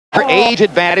age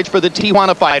advantage for the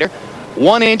Tijuana fighter.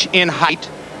 1 inch in height,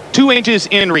 2 inches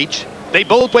in reach. They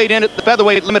both weighed in at the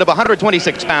featherweight limit of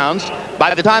 126 pounds.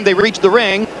 By the time they reached the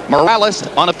ring, Morales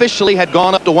unofficially had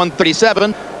gone up to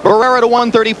 137, Barrera to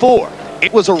 134.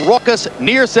 It was a raucous,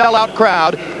 near-sellout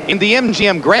crowd in the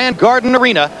MGM Grand Garden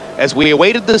Arena as we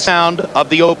awaited the sound of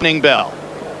the opening bell.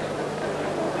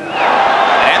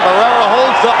 And Barrera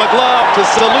holds up a glove to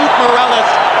salute Morales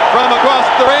from across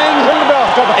the ring.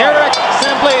 Erik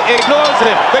simply ignores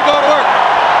him. They go to work.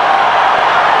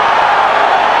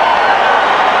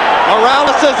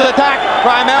 Morales' attack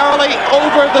primarily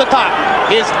over the top.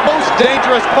 His most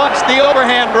dangerous punch, the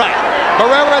overhand right.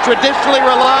 Barrera traditionally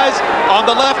relies on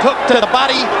the left hook to the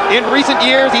body. In recent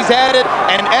years, he's added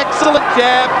an excellent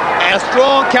jab and a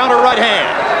strong counter right hand.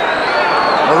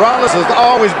 Morales has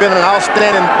always been an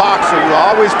outstanding boxer. You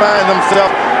always find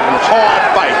himself in hard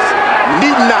fights.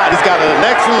 Need not. He's got an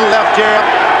excellent left jab,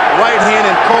 right hand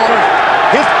in corners.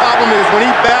 His problem is when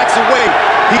he backs away,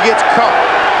 he gets caught.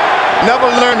 Never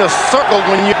learn to circle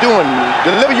when you're doing.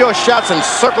 Deliver your shots and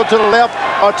circle to the left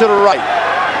or to the right.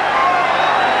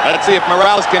 Let's see if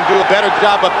Morales can do a better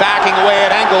job of backing away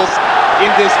at angles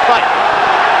in this fight.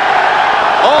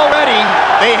 Already,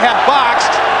 they have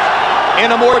boxed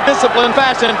in a more disciplined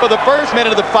fashion for the first minute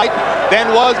of the fight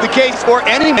than was the case for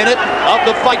any minute of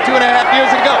the fight 2.5 years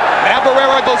ago. Now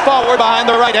Barrera goes forward behind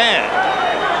the right hand.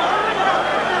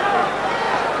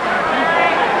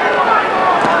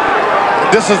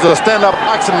 This is a stand-up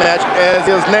boxing match as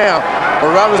is now.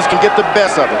 Morales can get the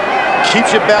best of it.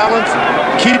 Keeps your balance,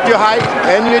 keep your height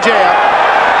and your jab.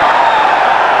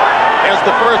 There's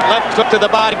the first left hook to the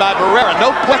body by Barrera.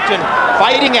 No question,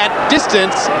 fighting at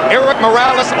distance, Erik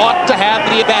Morales ought to have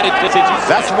the advantage.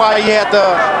 That's why he had the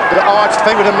odds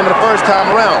favored him in the first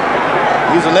time around.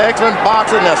 He's an excellent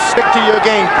boxer. Now stick to your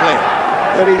game plan.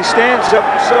 But he stands up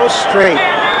so straight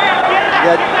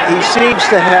that he seems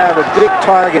to have a big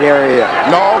target area.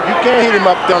 No, you can't hit him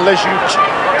up there unless you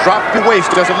drop your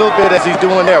waist just a little bit as he's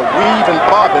doing there. Weave and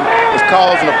bobbing is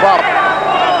causing a problem.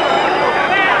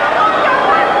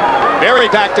 Very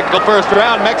tactical first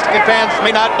round. Mexican fans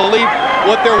may not believe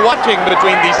what they're watching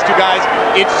between these two guys.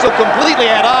 It's so completely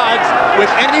at odds with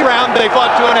any round they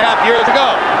fought 2.5 years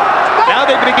ago. Now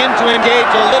they begin to engage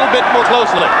a little bit more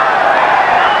closely.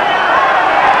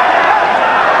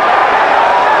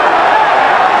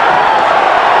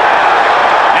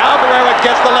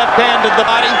 Gets the left hand to the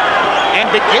body and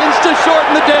begins to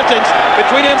shorten the distance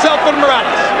between himself and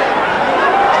Morales.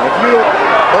 If you're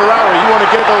Barrera, you want to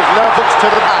get those left hooks to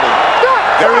the body.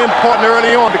 Very important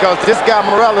early on because this guy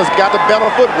Morales got the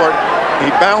better footwork. He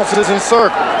bounces in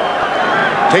circles.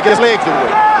 Take his legs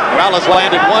away. Morales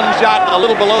landed one shot a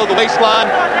little below the waistline.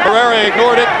 Barrera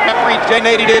ignored it. Referee Jay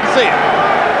Nady didn't see it.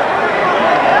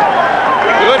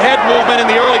 Good head movement in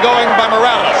the early going by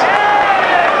Morales.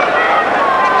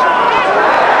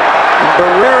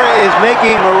 Barrera is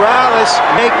making Morales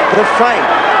make the fight.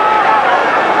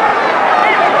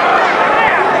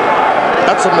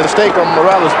 That's a mistake on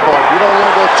Morales' part. You don't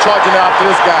want to go charging after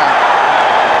this guy.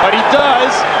 But he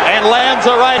does, and lands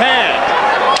a right hand.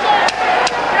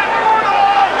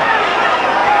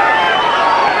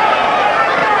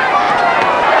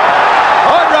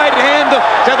 Hard right hand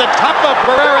to the top of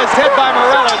Barrera's head by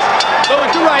Morales. Those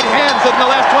two right hands in the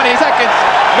last 20 seconds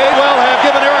may well have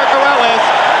given Erik Morales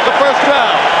the first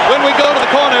round. When we go to the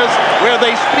corners, where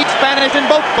they speak Spanish in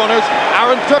both corners,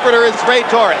 our interpreter is Ray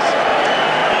Torres.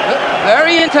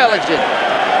 Very intelligent.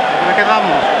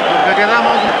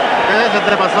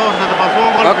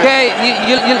 Okay,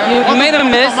 you made a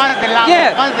miss.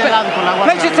 Yeah,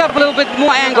 place yourself a little bit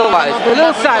more angle-wise, a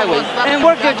little sideways, and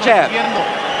work your jab.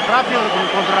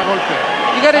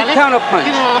 You got to counter punch.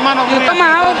 You come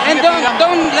out and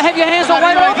don't have your hands so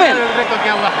wide open.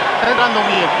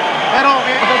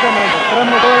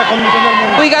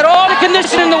 We got all the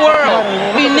condition in the world.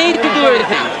 We need to do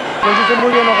everything.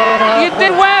 You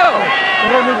did well. You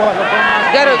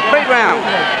got a great round.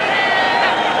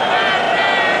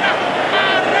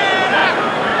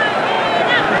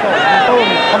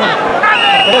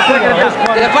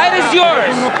 The fight is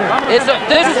yours.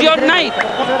 This is your night.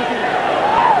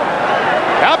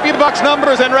 CompuBucks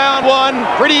numbers in round one,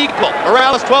 pretty equal.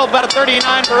 Morales 12 out of 39,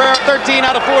 Barrera 13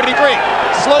 out of 43.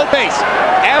 Slow pace.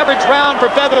 Average round for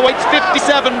featherweights,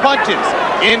 57 punches.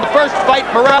 In the first fight,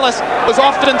 Morales was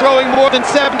often throwing more than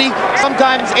 70,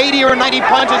 sometimes 80 or 90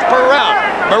 punches per round.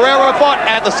 Barrera fought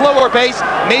at the slower pace.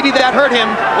 Maybe that hurt him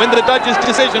when the judge's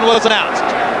decision was announced.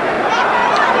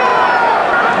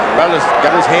 Morales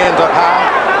got his hands up high.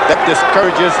 That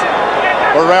discourages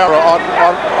Barrera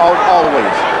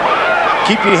always.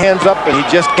 Keep your hands up and he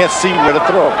just can't see where to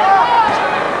throw.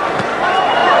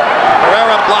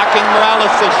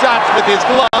 punch with his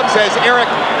gloves as Erik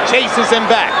chases him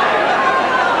back.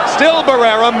 Still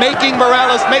Barrera making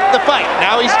Morales make the fight.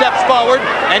 Now he steps forward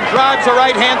and drives a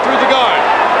right hand through the guard.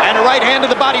 And a right hand to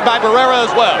the body by Barrera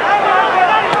as well.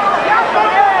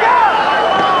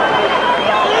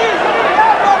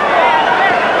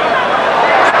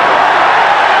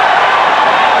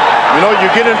 You know, you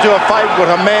get into a fight with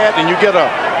Hamad and you get a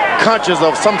conscious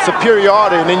of some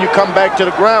superiority, and then you come back to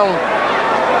the ground.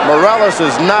 Morales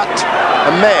is not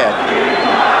Hamad.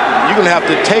 You're going to have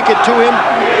to take it to him.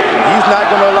 He's not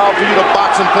going to allow for you to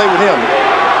box and play with him.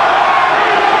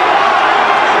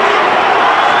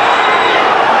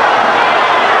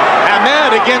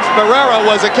 Hamad against Barrera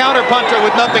was a counterpuncher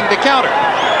with nothing to counter.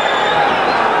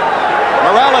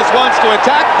 Morales wants to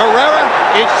attack. Barrera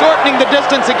is shortening the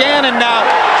distance again and now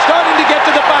starting to get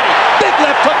to the body. Big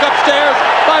left hook upstairs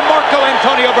by Marco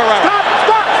Antonio Barrera. Stop,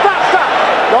 stop, stop, stop.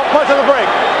 Don't punch on the break.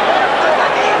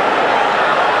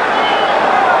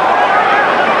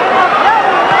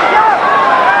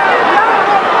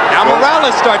 Now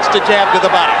Morales starts to jab to the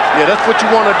body. Yeah, that's what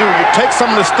you want to do. You take some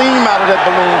of the steam out of that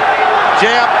balloon,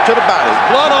 jab to the body.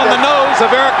 Blood on the nose of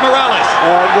Erik Morales.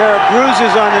 There are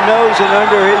bruises on the nose and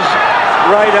under his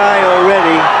right eye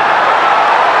already.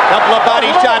 Couple of body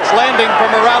shots landing for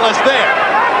Morales there.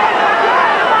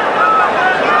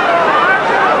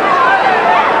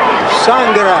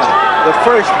 Sangra, the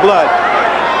first blood.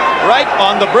 Right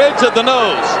on the bridge of the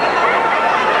nose.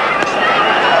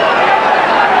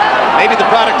 Maybe the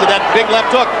product of that big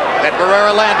left hook that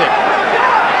Barrera landed.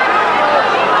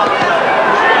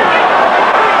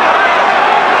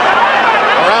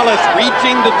 Morales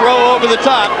reaching to throw over the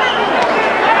top.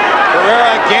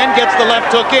 Barrera again gets the left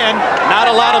hook in. Not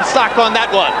a lot of stock on that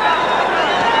one.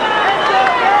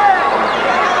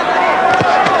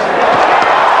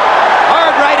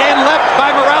 Hard right hand left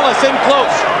by Morales in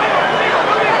close.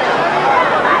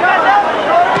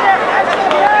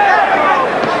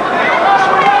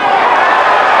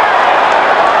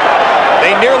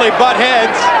 They nearly butt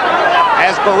heads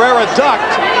as Barrera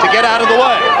ducked to get out of the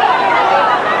way.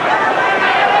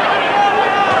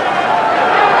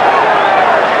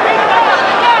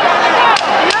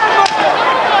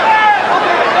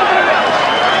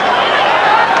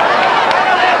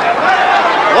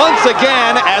 Once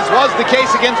again, as was the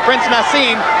case against Prince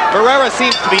Nassim, Barrera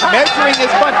seems to be measuring his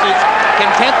punches,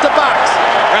 content to box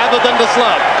rather than to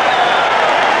slug.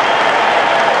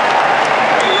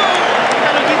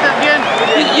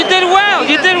 You did well.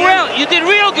 You did well. You did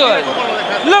real good.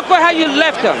 Look how you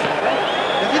left him.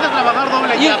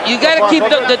 You got to keep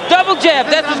the double jab.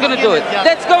 That's what's going to do it.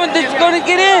 That's going to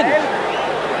get in.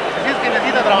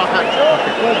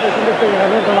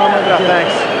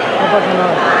 Thanks.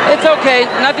 It's okay.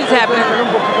 Nothing's happening.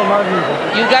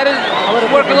 You got to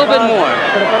work a little bit more.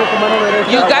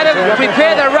 You got to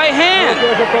prepare the right hand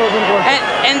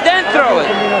and then throw it.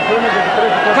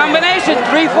 Combination,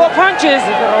 3-4 punches.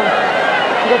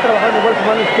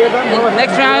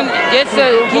 Next round, just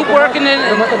keep working and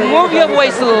move your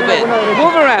waist a little bit.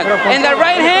 Move around. And the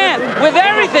right hand with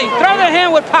everything. Throw the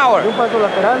hand with power.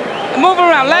 Move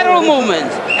around, lateral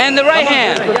movements. And the right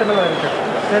hand.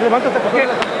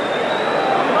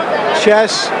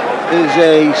 Chess is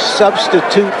a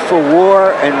substitute for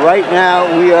war, and right now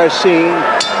we are seeing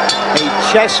a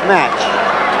chess match.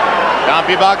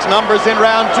 CompuBox numbers in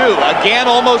round 2. Again,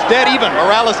 almost dead even.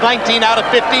 Morales 19 out of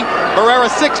 50. Barrera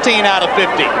 16 out of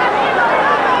 50.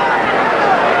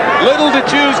 Little to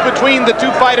choose between the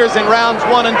two fighters in rounds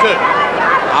 1 and 2.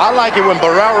 I like it when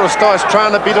Barrera starts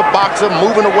trying to be the boxer,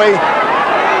 moving away.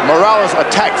 Morales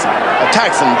attacks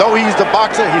him. Though he's the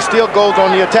boxer, he still goes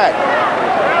on the attack.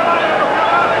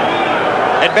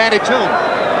 Advantage whom?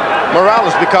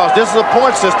 Morales, because this is a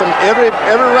point system. Every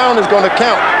round is going to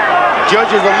count.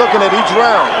 Judges are looking at each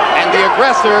round. And the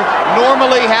aggressor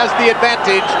normally has the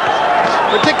advantage,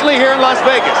 particularly here in Las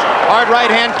Vegas. Hard right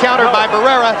hand countered by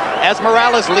Barrera as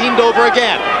Morales leaned over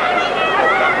again.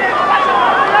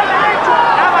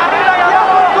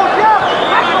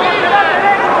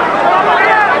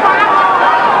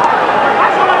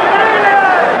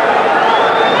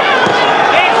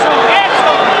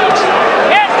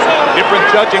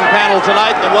 Judging panel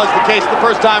tonight than was the case the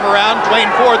first time around. Dwayne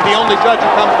Ford, the only judge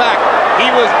who comes back. He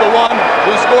was the one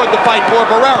who scored the fight for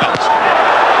Barrera.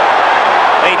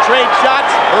 They trade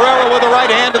shots. Barrera with a right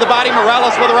hand to the body.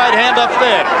 Morales with a right hand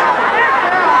upstairs.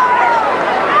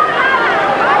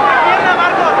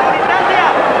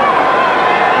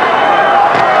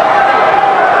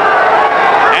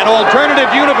 An alternative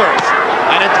universe.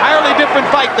 An entirely different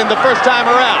fight than the first time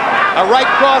around. A right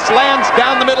cross lands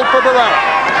down the middle for Barrera.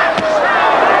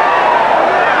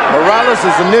 Morales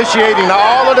is initiating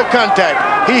all of the contact.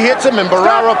 He hits him, and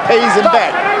Barrera pays him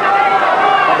back.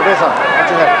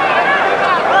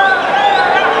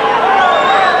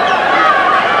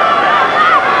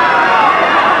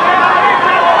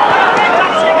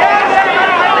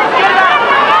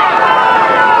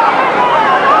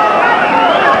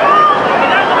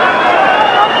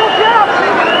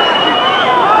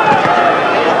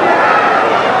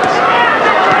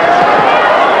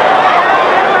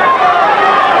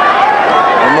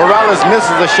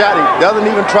 Misses a shot. He doesn't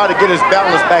even try to get his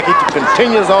balance back. He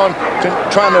continues on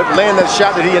trying to land that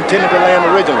shot that he intended to land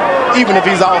originally, even if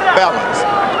he's off balance.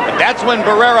 And that's when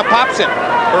Barrera pops him.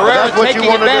 Barrera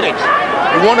taking advantage.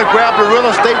 You want to grab the real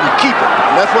estate and keep it,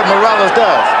 and that's what Morales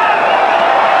does.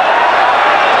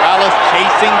 Morales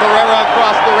chasing Barrera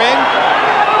across the ring.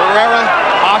 Barrera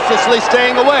cautiously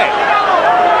staying away.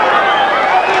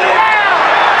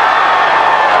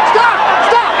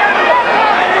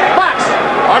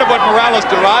 Part of what Morales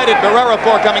derided Barrera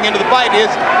for coming into the fight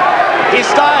is his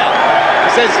style.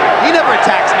 He says, he never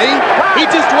attacks me, he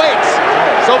just waits.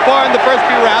 So far in the first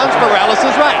few rounds, Morales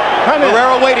is right.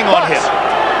 Barrera waiting on him.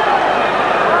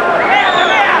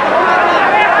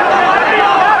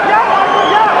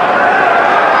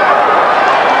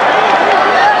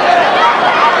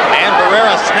 And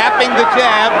Barrera snapping the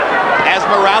jab as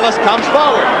Morales comes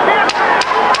forward.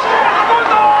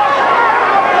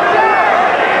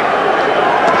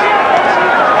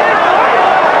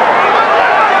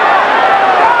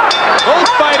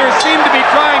 Seem to be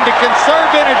trying to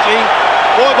conserve energy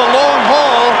for the long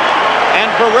haul, and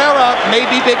Barrera may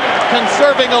be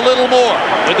conserving a little more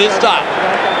with his stop.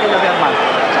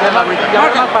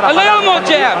 A little more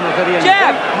jab.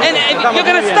 Jab. And you're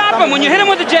going to stop him when you hit him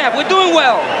with the jab. We're doing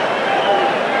well.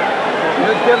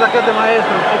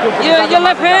 Your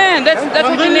left hand. That's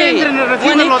what you need.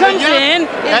 When he comes in,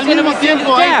 it's going to be the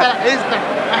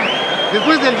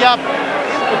jab.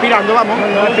 Deep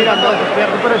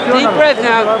breath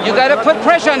now. You got to put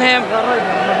pressure on him.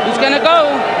 He's going to go.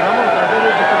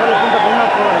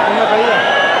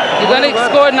 You're going to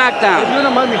score a knockdown.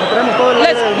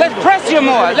 Let's press you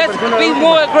more. Let's be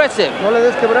more aggressive.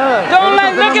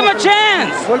 Don't give him a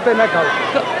chance.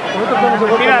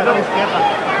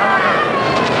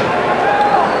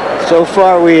 So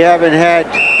far, we haven't had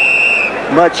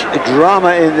much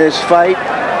drama in this fight.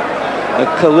 A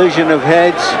collision of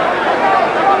heads.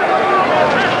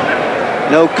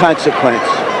 No consequence.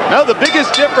 Now the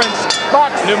biggest difference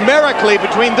numerically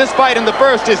between this fight and the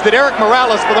first is that Erik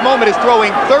Morales for the moment is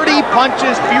throwing 30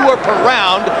 punches fewer per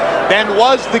round than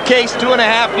was the case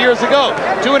 2.5 years ago.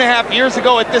 2.5 years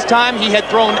ago at this time he had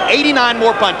thrown 89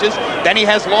 more punches than he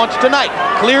has launched tonight.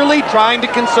 Clearly trying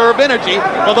to conserve energy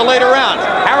for the later rounds.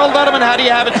 Harold Letterman, how do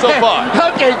you have it so far?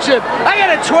 Okay, Jim, I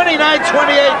got a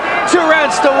 29-28, 2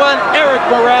 rounds to 1, Erik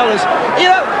Morales. You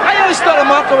know, I always thought of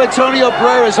Marco Antonio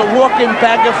Barrera as a walk-in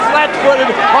bagger,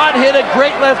 flat-footed, hard-hitter,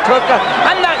 great left hooker.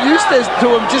 I'm not used to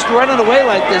him just running away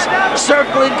like this,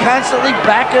 circling constantly,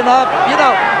 backing up, you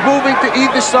know, moving to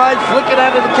either side, flicking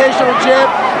out an occasional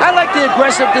jab. I like the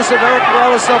aggressiveness of Erik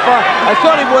Morales so far. I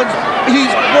thought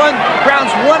he's won rounds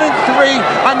 1 and 3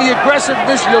 on the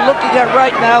aggressiveness you're looking at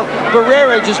right now.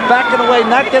 Barrera just backing away,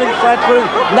 not getting flat-footed,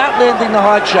 not landing the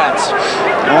hard shots.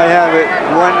 I have it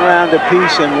 1 round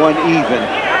apiece and 1 even.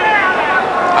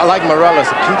 I like Morales.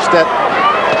 He keeps that.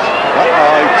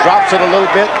 He drops it a little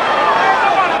bit.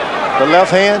 The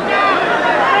left hand.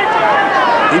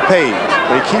 He pays,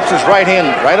 but he keeps his right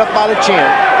hand right up by the chin.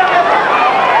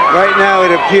 Right now,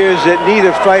 it appears that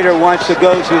neither fighter wants to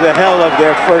go through the hell of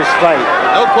their first fight.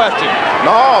 No question.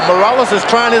 No, Morales is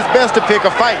trying his best to pick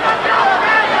a fight.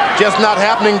 Just not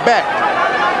happening back.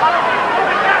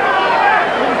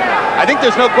 I think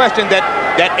there's no question that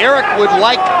Erik would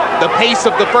like the pace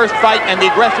of the first fight and the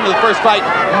aggression of the first fight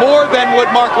more than would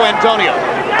Marco Antonio.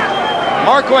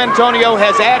 Marco Antonio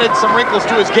has added some wrinkles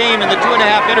to his game in the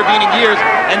 2.5 intervening years,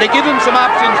 and they give him some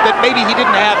options that maybe he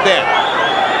didn't have then.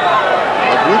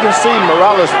 You can see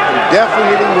Morales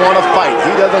definitely want to fight.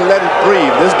 He doesn't let it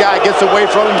breathe. This guy gets away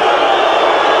from him.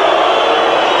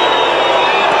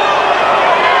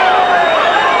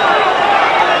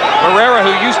 Barrera,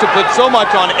 who used to put so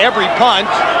much on every punch,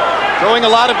 throwing a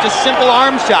lot of just simple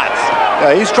arm shots.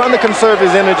 Yeah, he's trying to conserve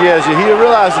his energy as he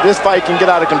realizes this fight can get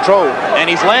out of control. And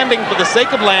he's landing for the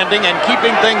sake of landing and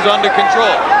keeping things under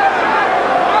control.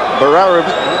 Barrera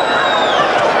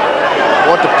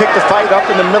wants to pick the fight up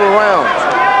in the middle rounds.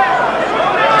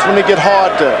 That's when it gets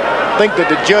hard to think that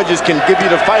the judges can give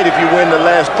you the fight if you win the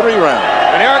last 3 rounds.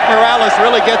 When Erik Morales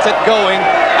really gets it going,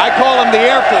 I call him the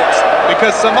Air Force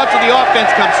because so much of the offense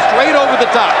comes straight over the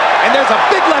top. And there's a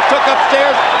big left hook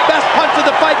upstairs. Best punch of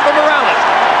the fight for Morales.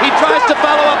 He tries to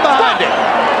follow up behind it.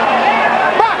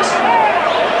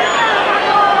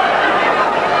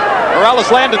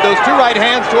 Morales landed those two right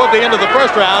hands toward the end of the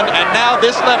first round, and now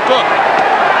this left hook.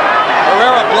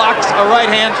 Barrera blocks a right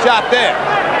hand shot there.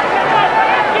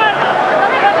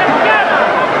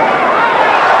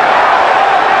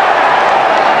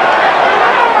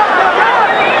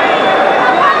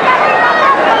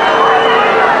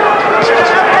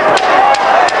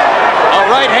 A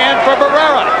right hand for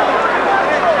Barrera.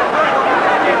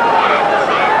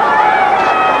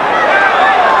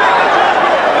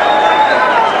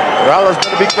 Morales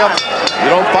better be careful. You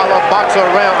don't follow a boxer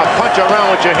around, a puncher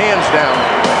around with your hands down.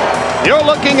 You're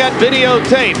looking at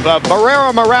videotape of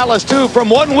Barrera Morales 2 from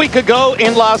 1 week ago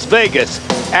in Las Vegas.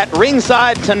 At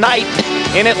ringside tonight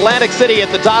in Atlantic City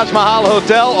at the Taj Mahal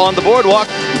Hotel on the boardwalk,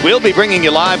 we'll be bringing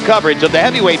you live coverage of the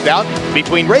heavyweight bout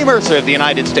between Ray Mercer of the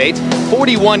United States,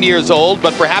 41 years old,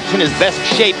 but perhaps in his best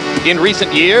shape in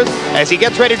recent years, as he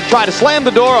gets ready to try to slam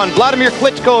the door on Vladimir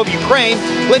Klitschko of Ukraine.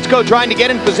 Klitschko trying to get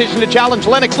in position to challenge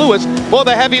Lennox Lewis for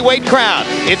the heavyweight crown.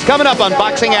 It's coming up on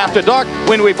Boxing After Dark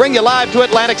when we bring you live to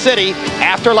Atlantic City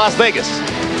after Las Vegas.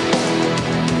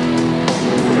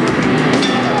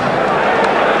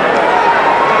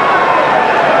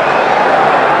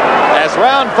 As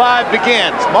round 5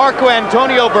 begins, Marco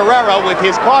Antonio Barrera, with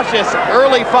his cautious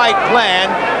early fight plan,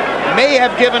 may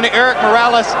have given Erik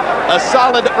Morales a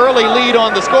solid early lead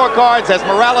on the scorecards, as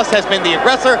Morales has been the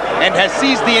aggressor and has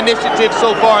seized the initiative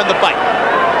so far in the fight.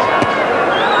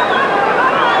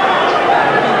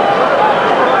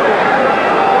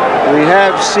 We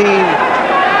have seen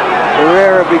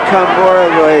Barrera become more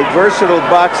of a versatile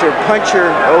boxer puncher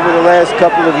over the last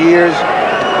couple of years.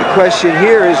 The question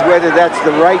here is whether that's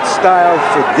the right style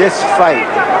for this fight.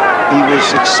 He was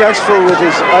successful with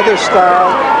his other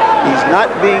style. He's not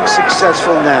being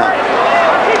successful now.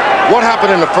 What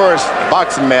happened in the first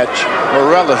boxing match,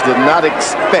 Morales did not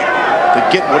expect to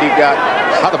get what he got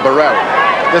out of Barrera.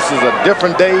 This is a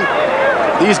different day.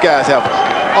 These guys have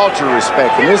ultra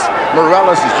respect. And this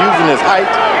Morales is using his height,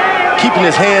 keeping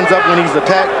his hands up when he's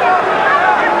attacked.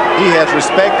 He has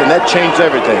respect, and that changed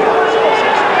everything.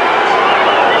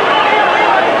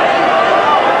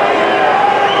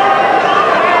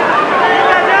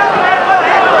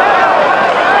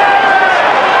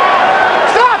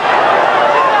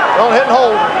 Hit and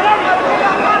hold.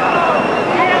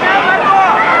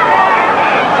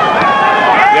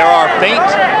 There are faint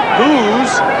boos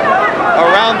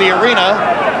around the arena,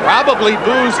 probably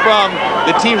boos from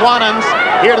the Tijuanans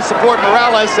here to support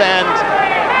Morales, and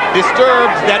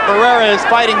disturbed that Barrera is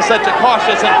fighting such a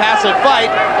cautious and passive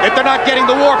fight that they're not getting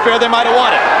the warfare they might have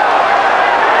wanted.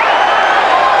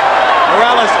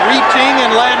 Morales reaching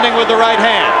and landing with the right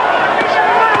hand.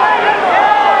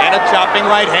 And a chopping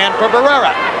right hand for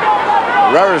Barrera.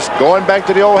 Barrera's going back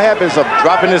to the old habits of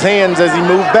dropping his hands as he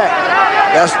moved back.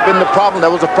 That's been the problem. That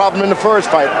was a problem in the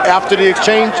first fight. After the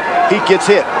exchange, he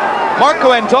gets hit.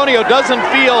 Marco Antonio doesn't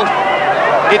feel,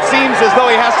 it seems as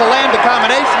though he has to land a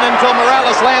combination until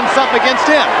Morales lands something against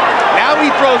him. Now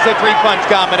he throws a three-punch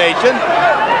combination.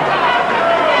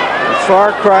 A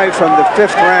far cry from the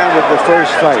 5th round of the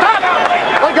first fight.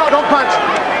 Stop! Let go, don't punch.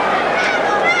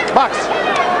 Box.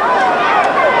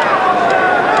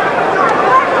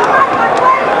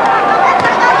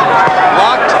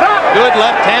 Good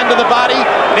left hand to the body.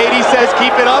 Nady says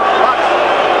keep it up.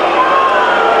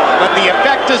 But the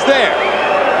effect is there.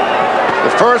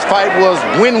 The first fight was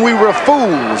when we were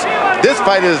fools. This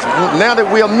fight is now that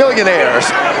we are millionaires.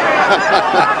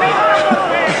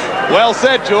 Well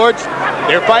said, George.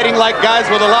 They're fighting like guys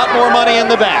with a lot more money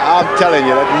in the bank. I'm telling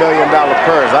you, that $1 million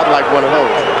purse, I'd like one of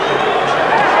those.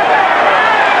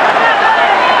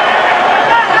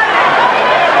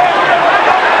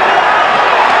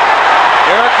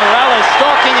 Morales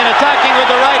stalking and attacking with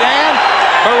the right hand.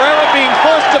 Barrera being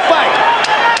forced to fight.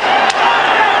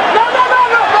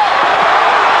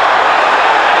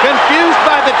 Confused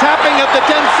by the tapping of the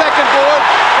 10-second board,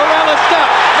 Morales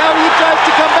stopped. Now he tries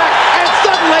to come back, and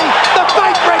suddenly the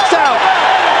fight breaks out.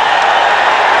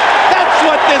 That's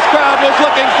what this crowd was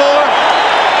looking for.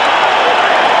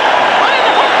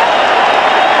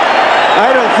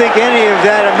 I don't think any of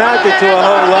that amounted to a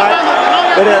whole lot,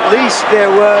 but at least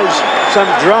there was some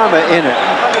drama in it.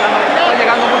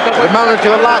 It amounted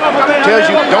to a lot. Tells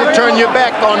you don't turn your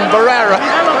back on Barrera.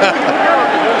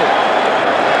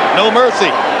 No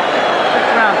mercy.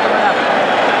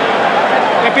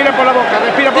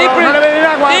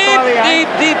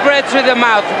 Deep breath through the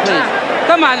mouth, please.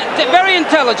 Come on, very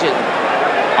intelligent.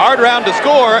 Hard round to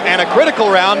score, and a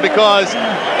critical round, because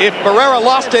if Barrera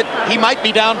lost it, he might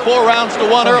be down 4 rounds to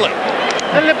 1 early.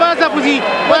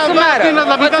 What's the matter?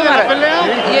 What's the matter?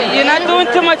 You're not doing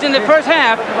too much in the first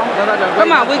half.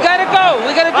 Come on, we gotta go.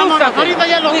 We gotta do something. We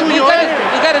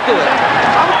gotta do it.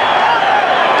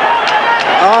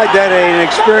 Odd that an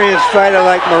experienced fighter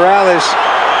like Morales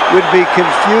would be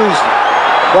confused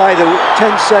by the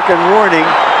 10-second warning,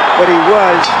 but he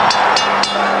was.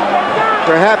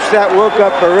 Perhaps that woke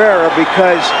up Barrera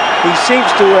because he seems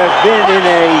to have been in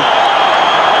a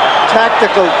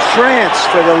tactical trance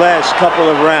for the last couple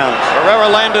of rounds. Barrera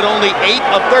landed only 8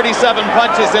 of 37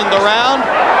 punches in the round.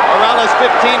 Morales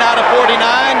 15 out of 49.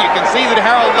 You can see that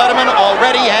Harold Letterman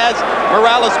already has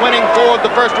Morales winning 4 of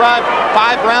the first 5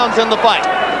 rounds in the fight.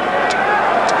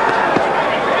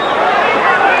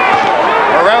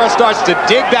 Barrera starts to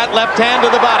dig that left hand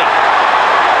to the body.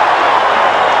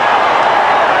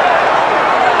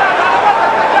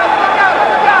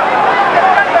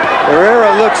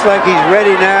 Barrera looks like he's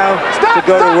ready now to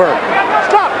go to work.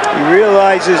 He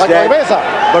realizes that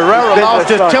Barrera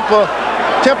lost his temper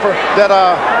that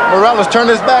Morales turned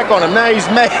his back on him. Now he's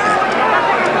mad.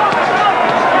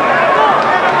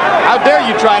 How dare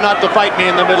you try not to fight me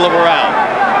in the middle of a round?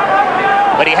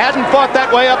 But he hasn't fought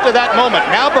that way up to that moment.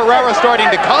 Now Barrera's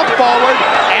starting to come forward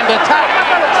and attack.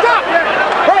 Stop!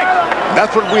 Break!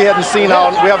 That's what we haven't seen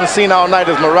all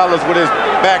night is Morales with his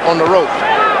back on the rope.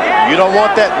 You don't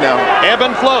want that now. Ebb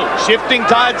and flow, shifting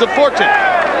tides of fortune.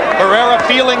 Barrera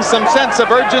feeling some sense of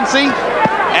urgency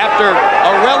after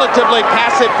a relatively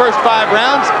passive first 5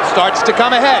 rounds, starts to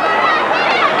come ahead.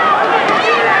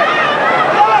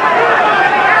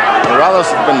 Morales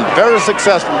has been very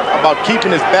successful about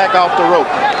keeping his back off the rope.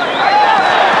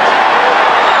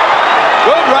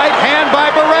 Good right hand by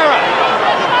Barrera.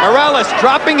 Morales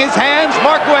dropping his hands.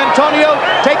 Marco Antonio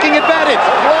taking advantage.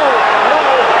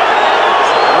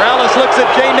 Morales looks at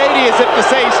Jay Nady as if to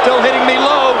say, he's still hitting me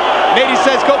low. Nady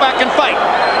says, go back and fight.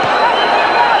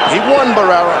 He won,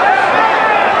 Barrera.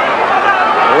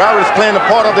 Barrera's playing the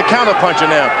part of the counterpuncher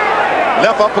now.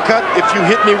 Left uppercut if you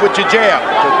hit me with your jab,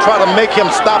 to try to make him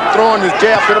stop throwing his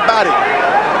jab to the body.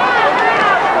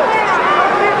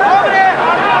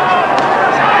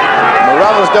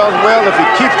 Morales does well if he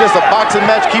keeps this a boxing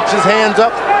match, keeps his hands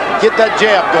up, get that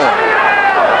jab going.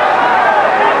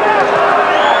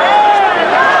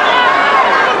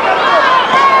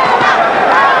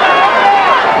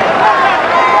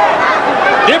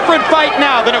 Different fight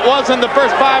now than it was in the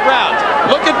first 5 rounds.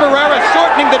 Look at Barrera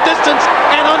shortening the distance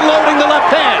and unloading the left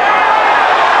hand.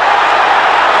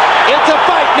 It's a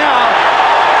fight now.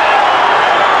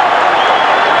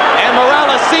 And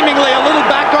Morales seemingly a little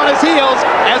back on his heels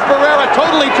as Barrera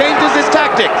totally changes his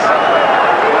tactics.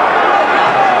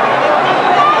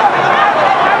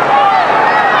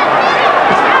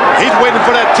 He's waiting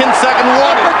for that 10-second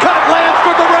warning. Uppercut lands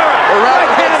for Barrera.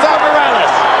 Right hand for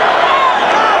Morales.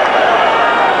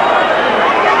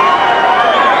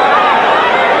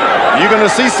 You're going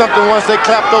to see something once they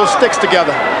clap those sticks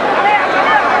together.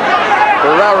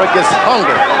 Barrera gets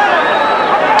hungry.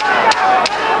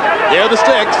 There are the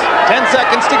sticks. 10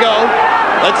 seconds to go.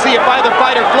 Let's see if either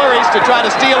fighter flurries to try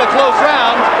to steal a close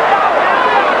round.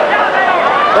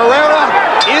 Barrera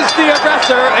is the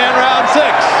aggressor in round 6.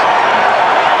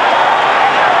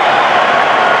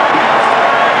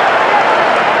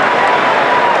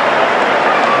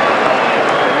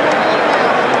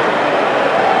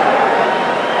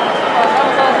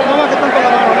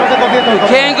 You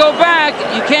can't go back.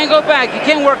 You can't go back. You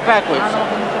can't work backwards.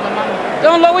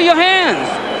 Don't lower your hands.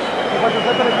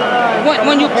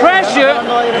 When you pressure,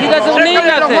 he doesn't need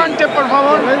nothing.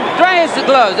 Dry his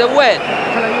gloves. They're wet.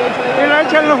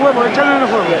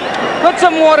 Put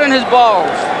some water in his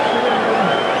balls.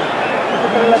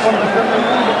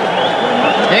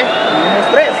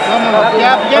 Come on.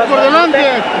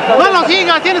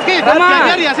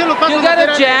 You gotta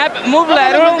jab, move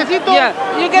lateral. Yeah,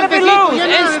 you gotta be loose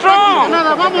and strong.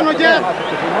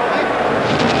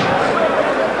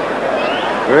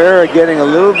 Barrera getting a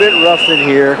little bit rough in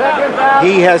here.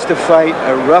 He has to fight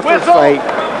a rougher fight.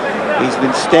 He's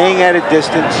been staying at a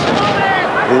distance.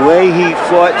 The way he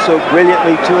fought so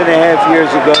brilliantly 2.5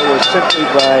 years ago was simply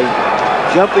by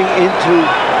jumping into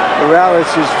Morales'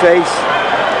 face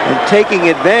and taking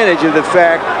advantage of the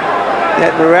fact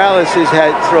that Morales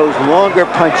throws longer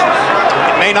punches.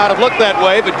 It may not have looked that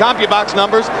way, but CompuBox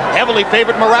numbers heavily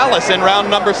favored Morales in round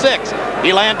number 6.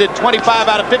 He landed 25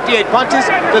 out of 58 punches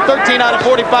to 13 out of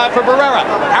 45 for Barrera.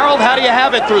 Harold, how do you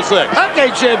have it through 6?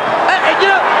 Okay, Jim. You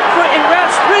know, in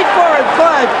rounds 3, 4, and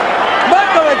 5,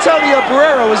 Marco Antonio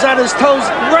Barrera was on his toes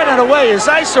running away as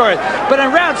I saw it. But in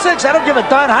round 6, I don't give a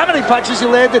darn how many punches he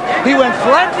landed. He went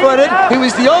flat-footed. He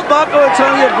was the old Marco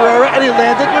Antonio Barrera, and he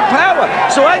landed with power.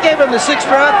 So I gave him the 6th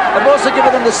round. I'm also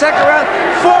giving him the 2nd round.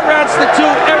 4 rounds to 2.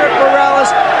 Erik Morales,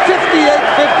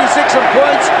 58-56 in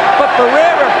points. But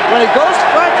Barrera, when he goes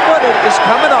flat-footed, is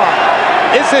coming on.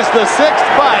 This is the 6th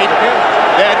fight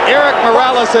that Erik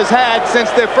Morales has had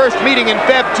since their first meeting in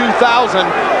Feb 2000,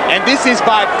 and this is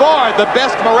by far the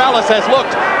best Morales has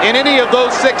looked in any of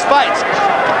those 6 fights.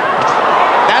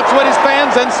 That's what his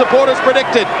fans and supporters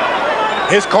predicted.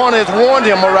 His corner has warned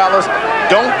him, Morales,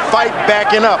 don't fight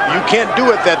backing up. You can't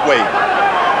do it that way.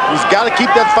 He's got to keep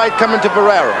that fight coming to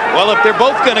Barrera. Well, if they're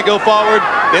both going to go forward,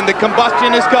 then the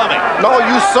combustion is coming. No,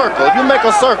 you circle. You make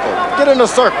a circle. Get in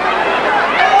a circle.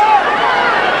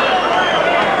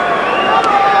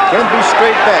 Can't be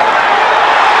straight back.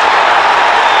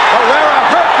 Barrera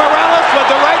hurt Morales with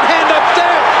the right hand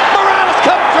upstairs. Morales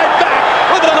comes right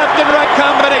back with a left and right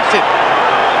combination.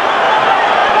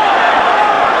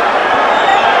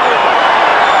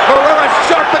 Barrera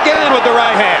sharp again with the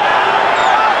right hand.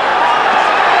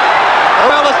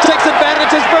 Morales takes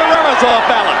advantage as Barrera's off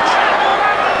balance.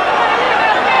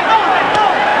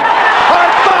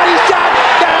 Hard body shot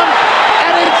down,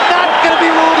 and it's not going to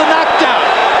be ruled a knockdown.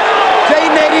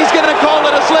 He's going to call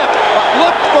it a slip.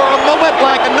 Looked for a moment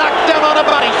like a knockdown on a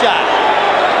body shot.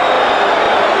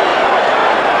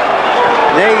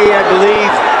 Nagy, I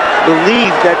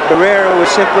believed that Barrera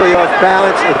was simply off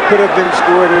balance. It could have been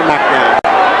scored a knockdown.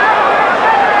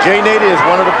 Jay Nady is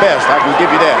one of the best, I can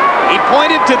give you that. He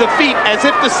pointed to the feet as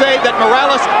if to say that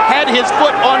Morales had his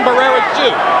foot on Barrera's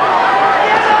shoe.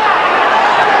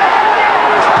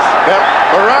 Well,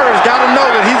 Barrera's got to know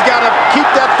that he's got to keep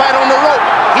that fight on the rope.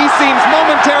 He seems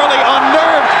momentarily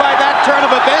unnerved by that turn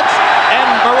of events, and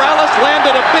Morales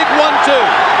landed a big 1-2.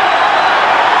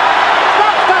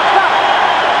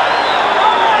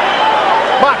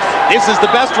 Box. This is the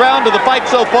best round of the fight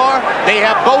so far. They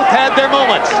have both had their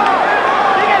moments.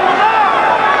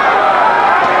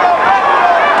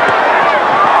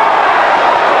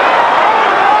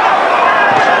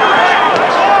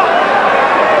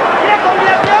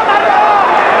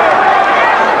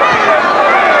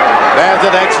 That's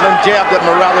an excellent jab that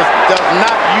Morales does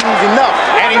not use enough.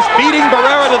 And he's beating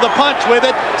Barrera to the punch with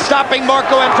it, stopping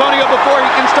Marco Antonio before he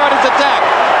can start his attack.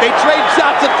 They trade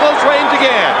shots at close range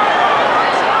again.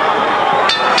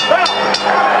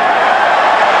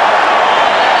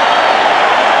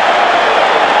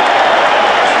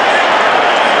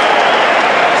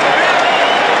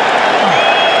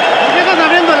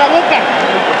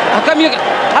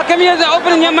 How come you're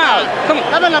opening your mouth? Come on.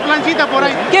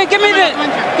 Give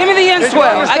me the end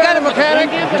swell. I gotta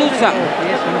do something.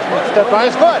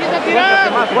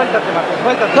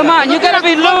 Come on, you gotta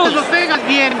be loose.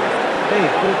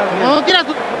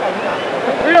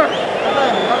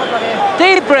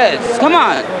 Deep breaths. Come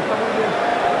on.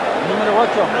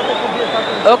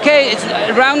 Okay, it's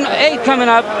round 8 coming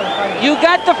up. You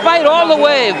got to fight all the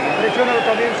way.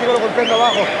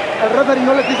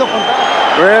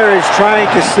 Barrera is trying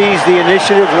to seize the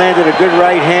initiative, landed a good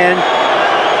right hand,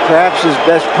 perhaps his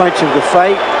best punch of the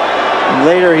fight. And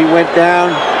later he went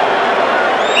down.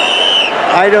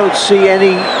 I don't see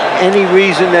any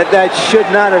reason that should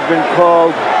not have been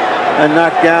called a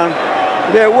knockdown.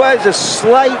 There was a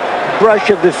slight brush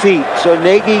of the feet, so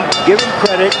Nagy, give him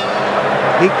credit.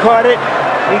 He caught it.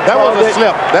 That was a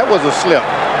slip. That was a slip.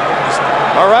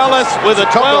 Morales with a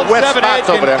 12-7 edge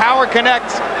in there. power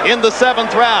connects in the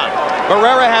 7th round.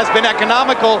 Barrera has been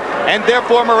economical, and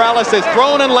therefore Morales has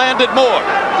thrown and landed more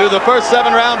through the first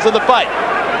 7 rounds of the fight.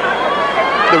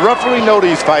 The referee knows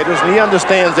these fighters, and he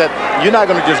understands that you're not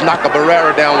going to just knock a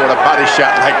Barrera down with a body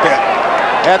shot like that.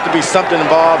 There has to be something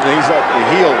involved, and he's at the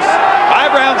heels.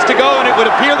 5 rounds to go, and it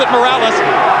would appear that Morales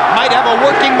might have a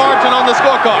working margin on the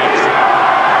scorecards.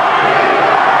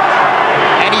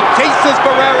 And he chases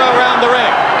Barrera around the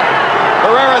ring.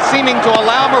 Barrera seeming to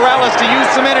allow Morales to use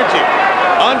some energy.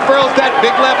 Unfurls that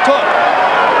big left hook.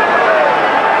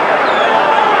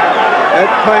 That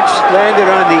punch landed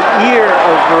on the ear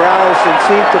of Morales and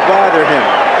seemed to bother him.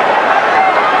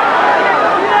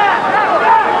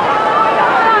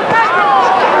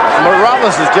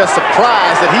 Morales is just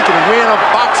surprised that he can win a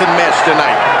boxing match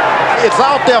tonight. It's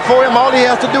out there for him. All he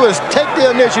has to do is take the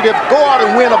initiative, go out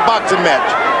and win a boxing match.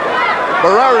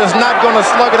 Barrera is not going to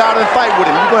slug it out and fight with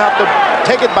him. You're going to have to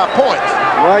take it by points.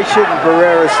 Why shouldn't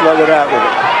Barrera slug it out with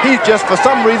him? He just, for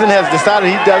some reason, has decided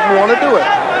he doesn't want to do it.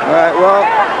 All right, well,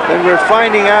 then we're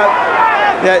finding out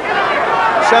that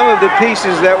some of the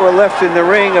pieces that were left in the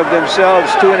ring of themselves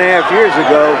 2.5 years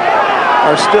ago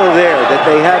are still there, that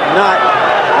they have not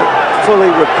fully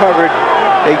recovered.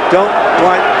 They don't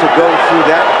want to go through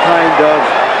that kind of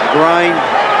grind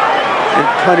and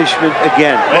punishment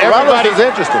again. Morales is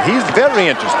interested. He's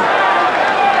very interested.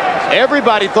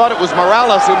 Everybody thought it was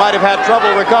Morales who might have had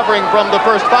trouble recovering from the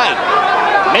first fight.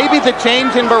 Maybe the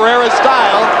change in Barrera's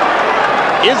style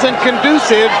isn't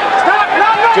conducive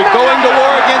to going to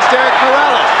war against Erik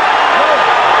Morales.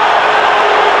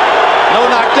 No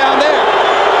knockdown there.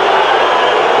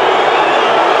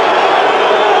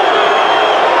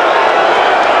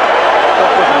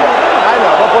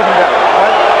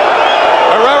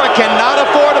 Barrera cannot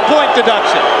afford a point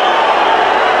deduction.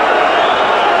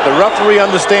 The referee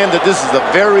understands that this is a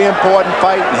very important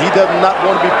fight, and he does not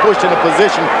want to be pushed in a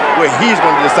position where he's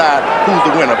going to decide who's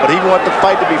the winner, but he wants the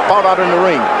fight to be fought out in the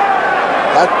ring.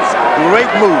 That's a great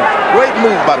move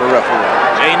by the referee.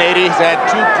 Jay Nady's had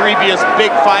 2 previous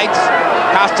big fights,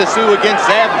 Costasu against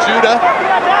Zab Judah,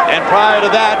 and prior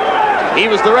to that, he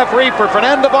was the referee for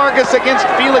Fernando Vargas against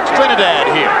Felix Trinidad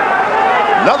here.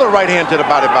 Another right hand to the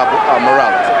body by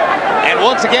Morales. And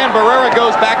once again, Barrera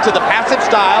goes back to the passive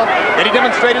style that he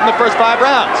demonstrated in the first 5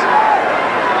 rounds.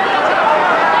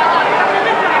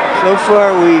 So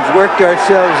far, we've worked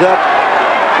ourselves up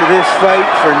to this fight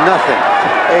for nothing.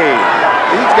 Hey,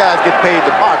 these guys get paid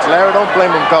to box, Larry. Don't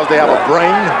blame them because they have a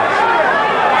brain.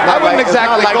 I wouldn't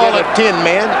exactly call it 10,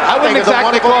 man. I wouldn't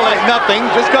exactly call it nothing.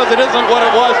 Just because it isn't what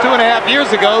it was 2.5 years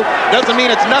ago doesn't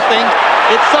mean it's nothing.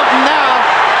 It's something now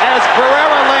as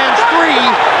Barrera lands 3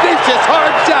 vicious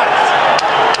hard shots.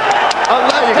 A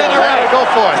left and a right. Go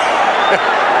for it.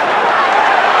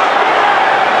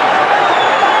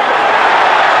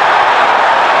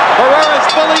 Barrera's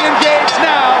fully engaged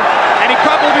now, and he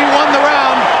probably won the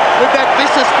round with that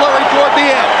vicious flurry toward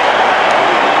the end.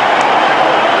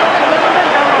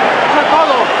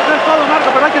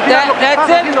 That's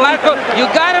it, Marco. You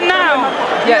got him now.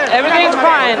 Yeah, everything's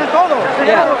fine.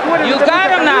 Yeah, you got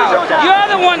him now. You're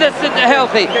the one that's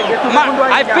healthy.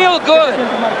 I feel good.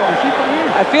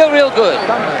 I feel real good.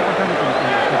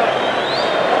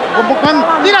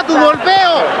 Tira tu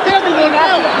golpeo.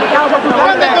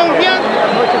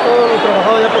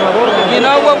 You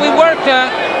know what we worked on?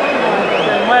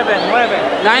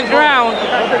 9th round.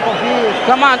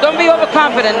 Come on, don't be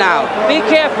overconfident now. Be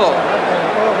careful.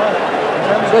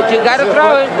 But you got to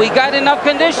throw it. We got enough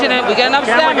conditioning. We got enough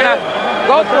stamina.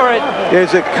 Go for it.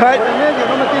 There's a cut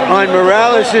on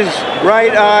Morales'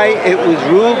 right eye. It was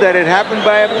ruled that it happened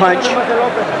by a punch.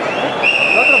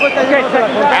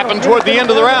 Happened toward the end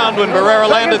of the round when Barrera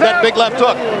landed that big left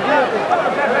hook.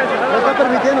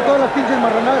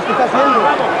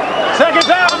 Second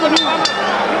down.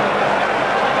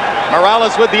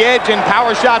 Morales with the edge and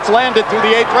power shots landed through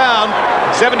the 8th round.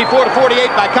 74-48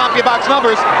 by CompuBox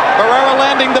numbers. Barrera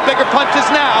landing the bigger punches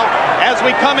now as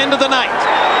we come into the 9th.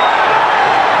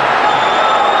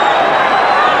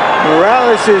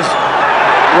 Morales'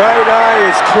 right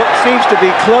eye seems to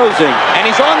be closing. And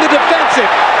he's on the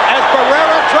defensive as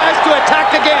Barrera tries to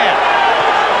attack again.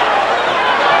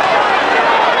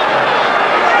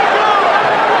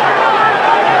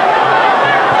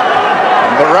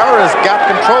 Barrera's got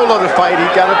control of the fight. He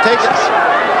got to take it.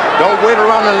 Don't wait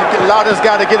around and allow this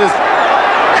guy to get his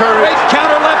courage. Great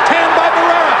counter left hand by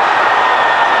Barrera.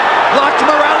 Blocked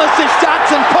Morales'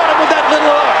 shots and caught him with that little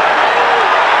hook.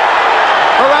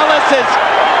 Morales is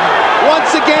once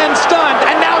again stunned,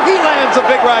 and now he lands a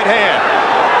big right hand.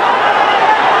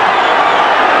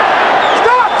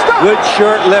 Stop! Good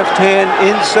short left hand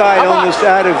inside, almost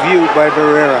out of view by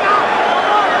Barrera.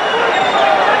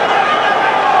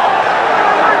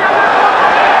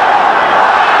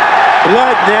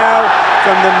 Blood now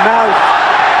from the mouth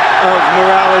of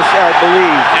Morales, I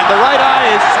believe. And the right eye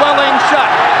is swelling shut.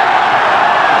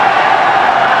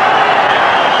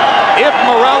 If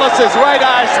Morales' right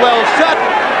eye swells shut,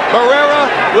 Barrera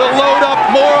will load up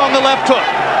more on the left hook.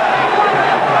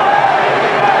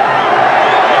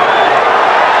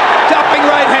 Chopping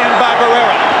right hand by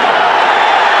Barrera.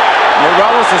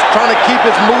 Morales is trying to keep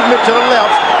his movement to the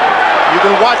left. You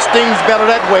can watch things better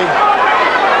that way.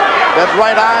 That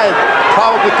right eye is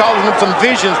probably causing him some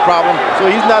visions problem, so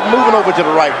he's not moving over to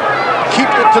the right. Keep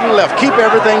it to the left. Keep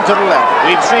everything to the left.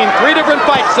 We've seen 3 different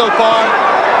fights so far.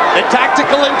 The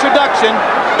tactical introduction,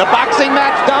 the boxing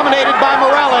match dominated by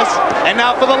Morales, and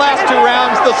now for the last 2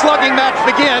 rounds, the slugging match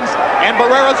begins, and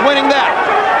Barrera's winning that.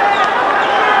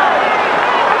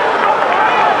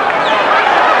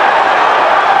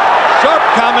 Sharp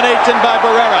combination by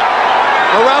Barrera.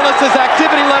 Morales'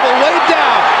 activity level way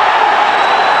down.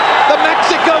 The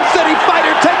Mexico City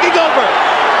fighter taking over.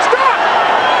 Stop!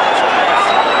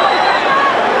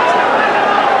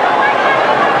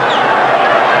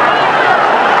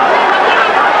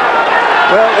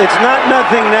 Well, it's not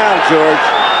nothing now, George.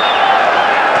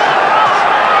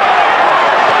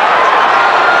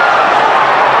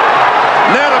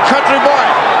 Now the country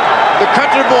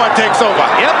boy takes over.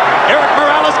 Yep, Erik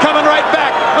Morales coming right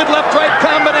back with left-right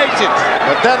combinations.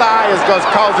 But that eye is going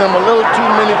to cause him a little too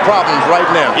many problems right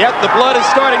now. Yep, the blood is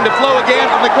starting to flow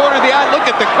again from the corner of the eye. Look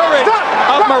at the courage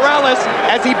of Morales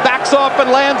as he backs off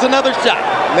and lands another shot.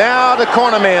 Now the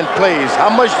corner man plays. How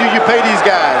much do you pay these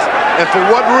guys, and for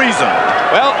what reason?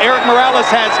 Well, Erik Morales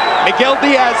has Miguel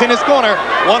Diaz in his corner,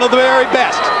 one of the very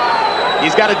best.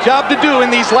 He's got a job to do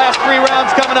in these last 3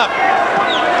 rounds coming up.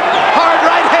 Hard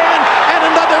right hand and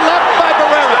another left by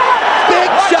Barrera.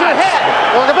 Big shot.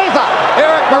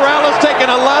 Erik Morales taking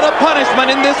a lot of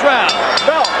punishment in this round.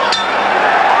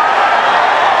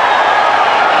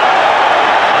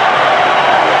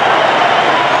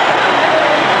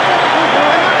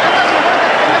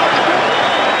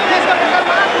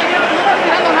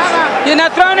 You're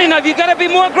not throwing enough. You got to be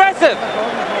more aggressive.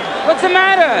 What's the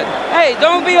matter? Hey,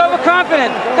 don't be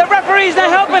overconfident. The referee's not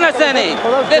helping us any.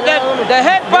 The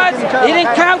headbutts, he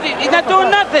didn't count. He's not doing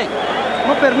nothing.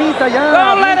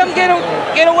 Don't let him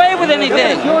get away with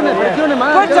anything.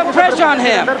 Put some pressure on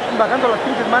him.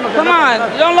 Come on,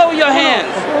 don't lower your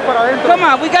hands. Come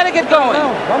on, we got to get going.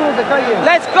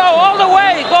 Let's go all the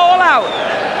way. Go all out.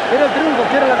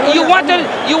 You want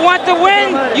to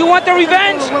win? You want the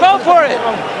revenge? Go for it.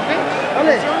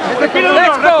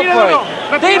 Let's go for it.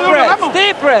 Deep breaths,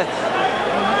 deep breaths.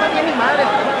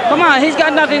 Come on, he's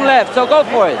got nothing left, so go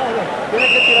for it.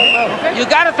 You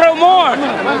got to throw more.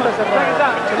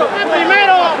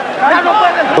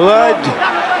 Blood,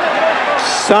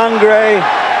 sangre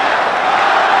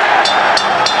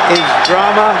is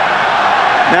drama.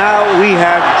 Now we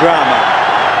have drama.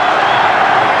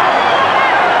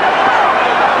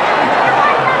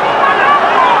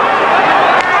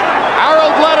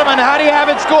 How do you have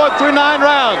it scored through 9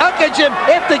 rounds? Okay, Jim,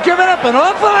 after giving up an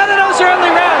awful lot of those early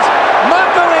rounds,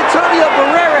 Marco Antonio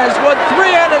Barrera has won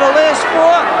 3 out of the last 4.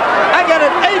 I got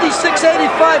an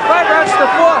 86-85, 5 rounds to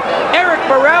 4. Erik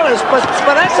Morales,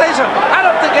 but I say so. I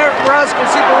don't think Erik Morales can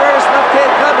see Barrera's left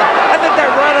hand coming. I think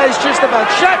that right eye is just about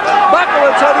shut. Marco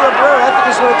Antonio Barrera, I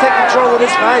think, is going to take control of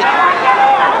this fight.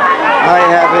 I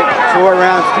have it 4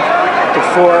 rounds to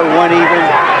 4, 1 even,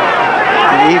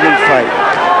 an even fight.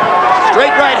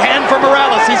 Straight right hand for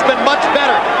Morales. He's been much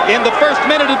better in the first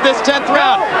minute of this 10th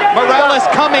round. Morales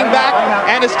coming back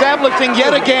and establishing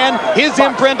yet again his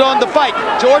imprint on the fight.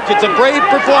 George, it's a brave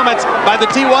performance by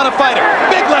the Tijuana fighter.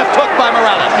 Big left hook by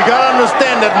Morales. You got to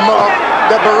understand that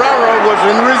Barrera was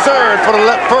in reserve for the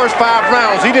first 5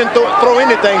 rounds. He didn't throw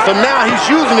anything, so now he's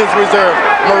using his reserve.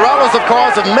 Morales, of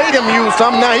course, has made him use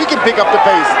some. Now he can pick up the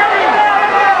pace.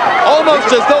 Almost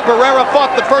as though Barrera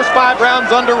fought the first 5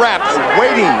 rounds under wraps.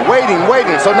 Waiting.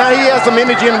 So now he has some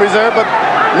energy in reserve, but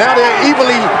now they're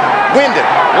evenly winded.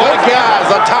 Both guys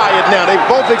are tired now. They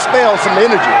both expelled some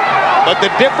energy. But the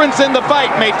difference in the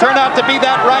fight may turn out to be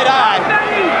that right eye.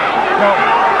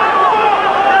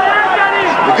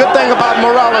 The good thing about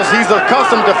Morales, he's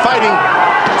accustomed to fighting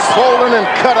swollen and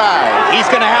cut eyes. He's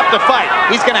going to have to fight.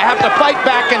 He's going to have to fight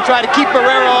back and try to keep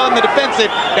Barrera on the defensive.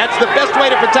 That's the best way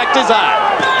to protect his eye.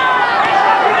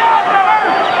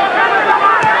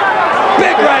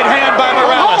 Big right hand by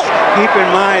Morales. Keep in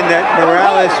mind that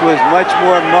Morales was much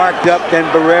more marked up than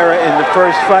Barrera in the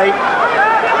first fight,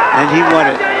 and he won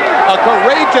it. A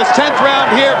courageous 10th round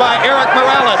here by Erik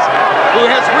Morales, who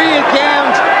has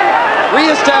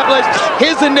reestablished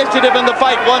his initiative in the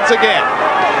fight once again.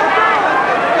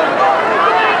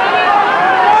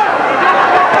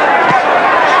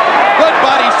 Good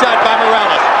body shot by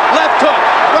Morales. Left hook,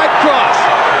 right cross.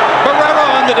 Barrera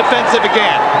on the defensive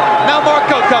again. Now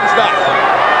Marco comes back.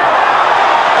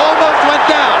 Almost went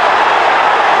down.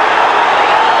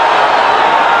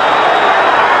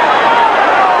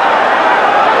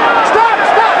 Stop!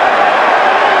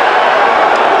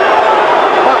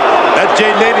 That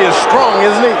J-Lady is strong,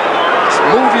 isn't he? Just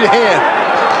move your hand.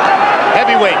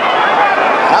 Heavyweight.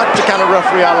 That's the kind of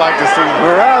referee I like to see.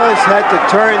 Morales had to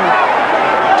turn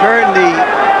the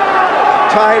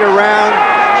tide around,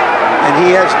 and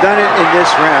he has done it in this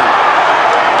round.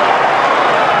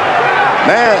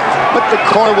 Man, what the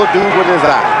corner will do with his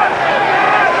eye.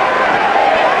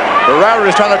 Barrera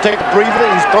is trying to take a breather.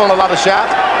 He's throwing a lot of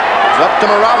shots. It's up to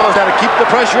Morales now to keep the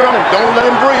pressure on him. Don't let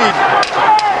him breathe.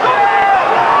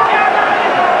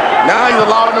 Now he's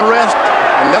allowing the rest,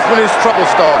 and that's when his trouble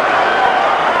starts.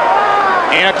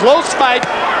 In a close fight,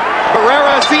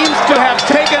 Barrera seems to have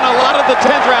taken a lot of the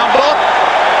 10th round off,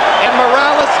 and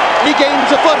Morales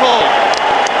regains a foothold.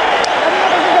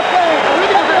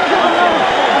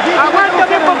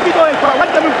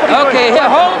 Okay, Okay, here,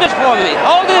 hold this for me.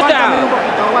 Hold this down.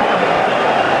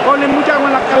 Ponle mucha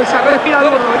agua en la cabeza, respira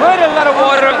duro. Put a lot of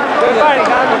water.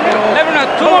 Never know,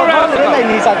 2 more rounds to go.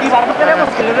 No queremos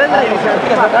que le den la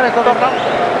iniciativa.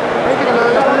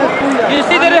 You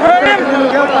see that it hurt him? You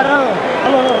gotta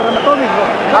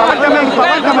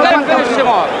finish him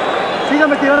off. You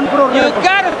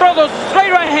gotta throw those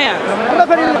straight right hands. The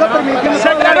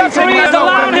referee is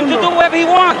allowing him to do whatever he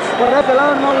wants. Well,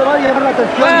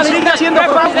 he's not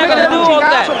gonna do all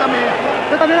that.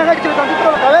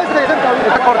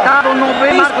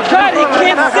 He's cut, he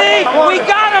can't see. We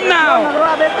got him now.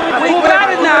 We got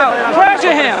it now.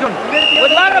 Pressure him. With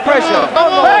a lot of pressure.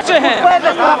 Pressure him.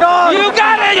 You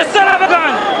got it, you son of a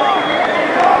gun.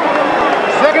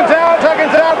 Seconds out,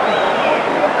 seconds out.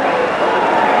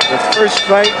 The first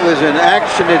fight was an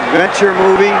action-adventure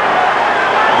movie.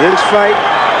 This fight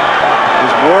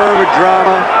is more of a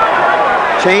drama,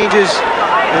 changes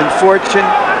in fortune.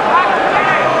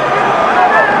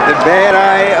 The bad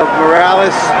eye of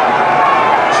Morales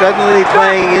suddenly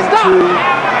playing into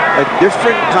a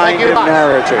different kind of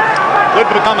narrative.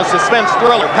 Could become a suspense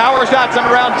thriller. Power shots in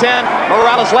round 10.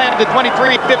 Morales landed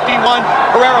 23-51.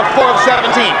 Barrera 4 of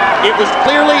 17. It was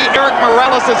clearly Erik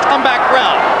Morales' comeback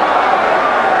round.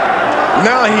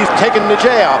 Now he's taking the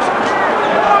jabs,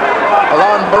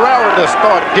 allowing Barrera to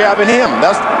start jabbing him.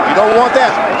 You don't want that.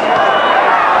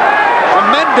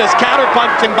 Tremendous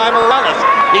counterpunching by Morales.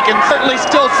 He can certainly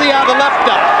still see out the left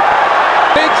up.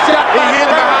 Big shot. He hit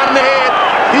him behind the head.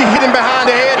 He hit him behind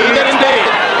the head. He did indeed.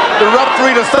 The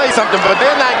referee to say something, but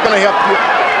they're not going to help you.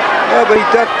 Yeah, but he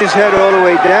ducked his head all the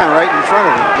way down right in front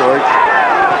of him, George.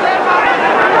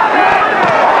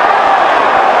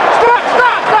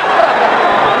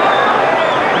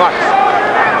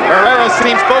 Barrera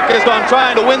seems focused on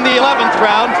trying to win the 11th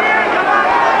round,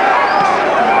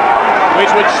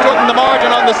 which would shorten the margin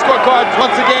on the scorecards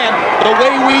once again, the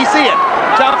way we see it.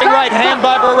 Chopping right hand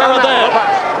by Barrera there.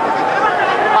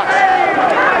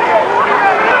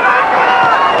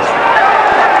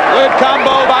 Good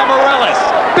combo by Morales.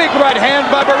 Big right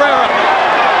hand by Barrera.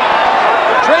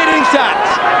 Trading shots.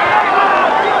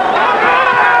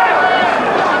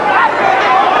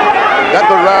 That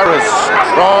Barrera is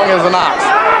strong as an ox.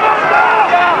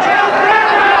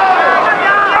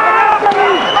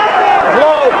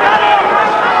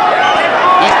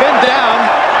 He's been down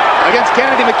against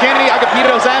Kennedy McKinney,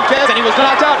 Agapito Sanchez, and he was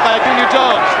knocked out by Junior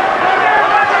Jones.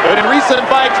 But in recent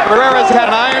fights, Barrera's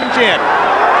had an iron chin.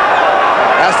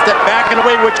 Now step back and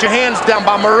away with your hands down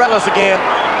by Morales again.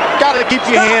 Got to keep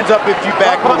your hands up if you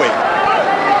back away.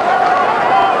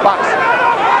 Box.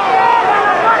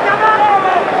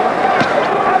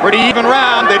 Pretty even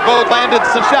round. They both landed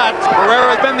some shots.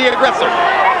 Barrera has been the aggressor.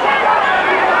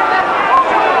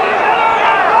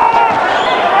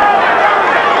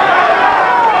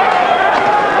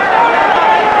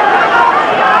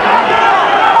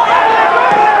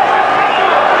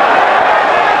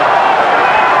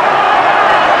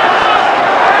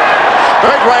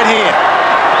 Straight right hand.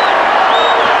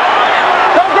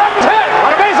 Don't get his head.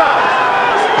 On a base off.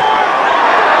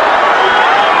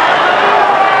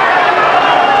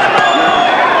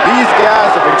 These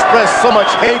guys have expressed so much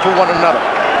hate for one another.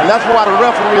 And that's why the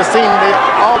referee has seen that,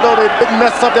 although they didn't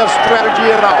mess up their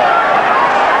strategy at all,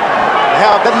 they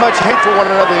have that much hate for one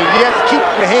another, and yet keep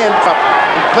your hands up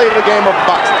and play the game of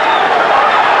boxing.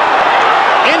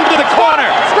 Into the corner.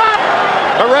 Stop!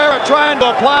 Barrera trying to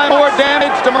apply more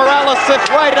damage to Morales'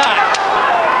 right eye.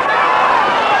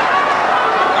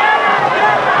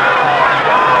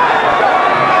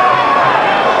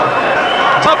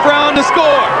 Tough round to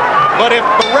score. But if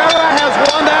Barrera has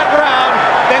won that round,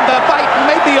 then the fight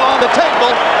may be on the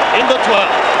table in the 12th.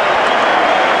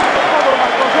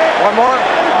 One more.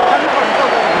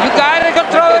 You gotta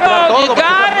control it all. You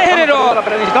gotta hit it all.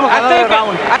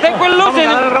 I think we're losing.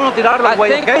 I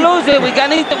think we're losing.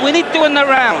 We need to win the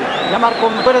round. Ya Marco,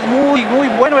 tú eres muy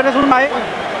bueno, eres un maestro.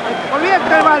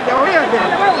 Olvídate, Valde, olvídate.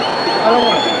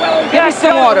 Give me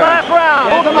some water. Stop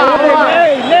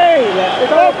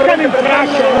coming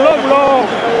pressure, low.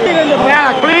 Get in the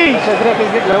back, please.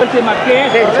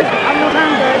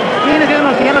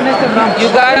 You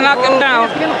gotta knock him down.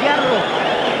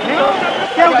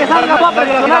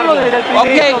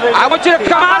 Okay, I want you to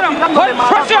come at him. Put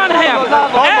pressure on him.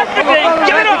 Everything.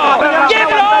 Give it all. Give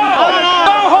it all.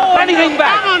 Don't hold anything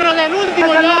back.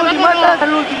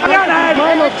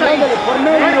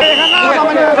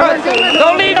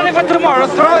 Don't leave anything for tomorrow.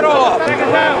 Throw it all off.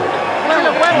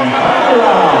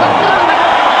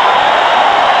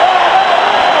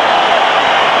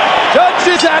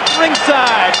 Judges at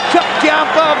ringside. Chuck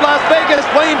Giampa of Las Vegas,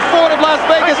 Wayne Ford of Las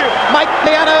Vegas, Mike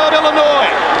Diana of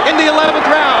Illinois. In the 11th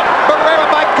round,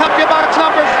 CompuBox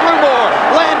numbers, threw more,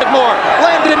 landed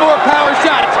more power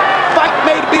shots. Fight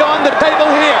made beyond the table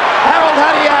here. Harold,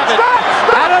 how do you have it?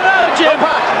 I don't know, Jim.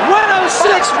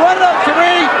 106,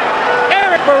 103.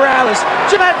 Erik Morales.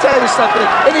 Should I tell you something?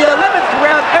 In the 11th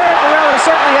round, Erik Morales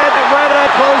certainly had the right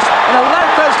eye closed, and a lot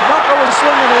of times Marco was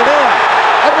swinging it in.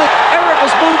 I mean, Erik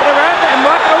was moving around, and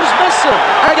Marco was missing.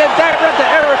 I give that run to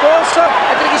Erik also.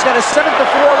 I think he's got a 7-4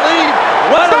 lead.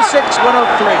 106,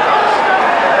 103.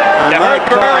 You heard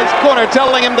Barrera's corner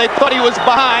telling him they thought he was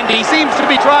behind. He seems to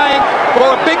be trying for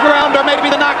a big round or maybe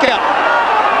the knockout.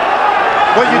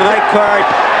 Well, you my card,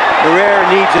 Barrera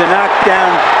needs a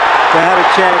knockdown to have a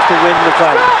chance to win the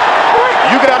fight.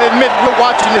 You got to admit, we're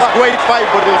watching this great fight,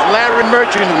 but there's Larry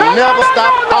Merchant who never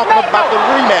stopped talking about the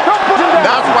rematch.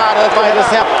 That's why that fight has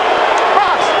happened.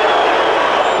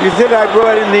 You said I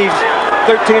brought in these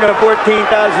 13 or 14,000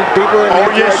 people. Oh,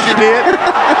 yes, you did.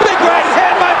 Big right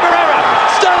hand by Barrera.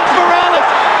 Stuns Morales.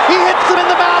 He hits him in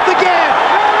the mouth again.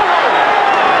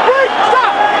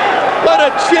 What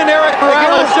a chin Erik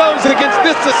Morales shows against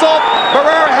this assault.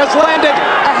 Barrera has landed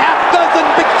a half-dozen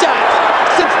big shots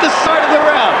since the start of the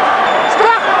round.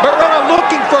 Barrera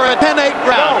looking for a 10-8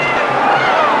 round.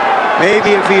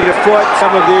 Maybe if he'd have fought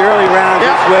some of the early rounds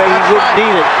this way, he wouldn't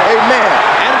need it. Amen.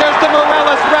 And there's the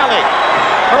Morales rally.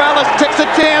 Morales takes a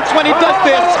chance when he does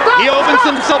this. He opens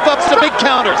himself up to big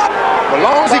counters. As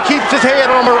long as he keeps his head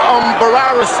on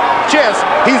Barrera's chest,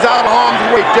 he's out of harm's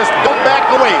way. Just don't back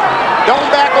away. Don't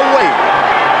back away.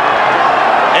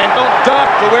 And don't duck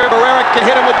to where Barrera can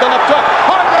hit him with the left hook.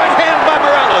 Hard right hand by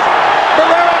Morales.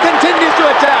 Barrera continues to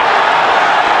attack.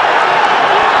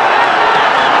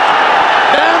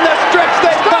 Down the stretch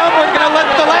they come. We're going to let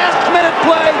the last minute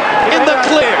play in the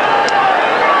clear.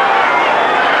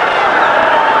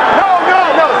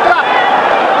 No, stop.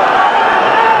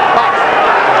 Box.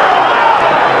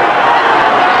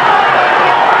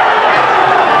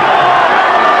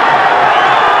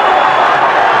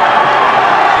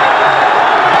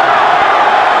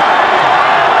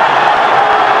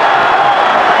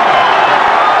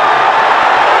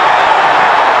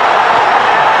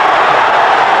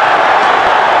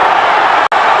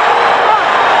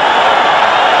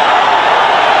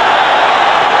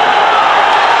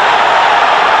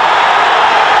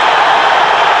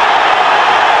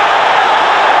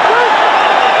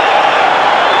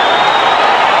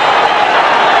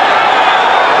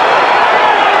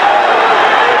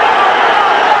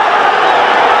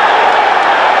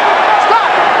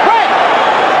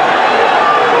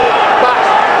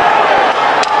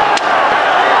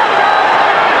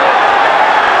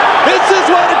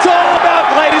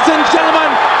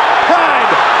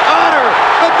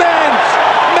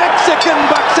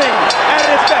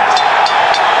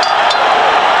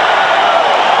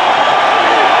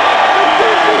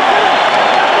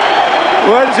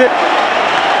 Was it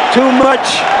too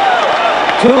much,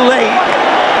 too late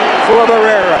for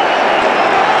Barrera?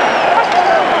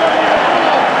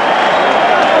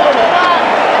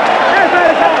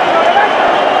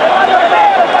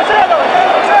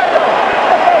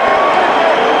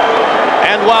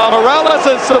 And while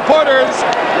Morales' supporters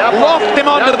loft him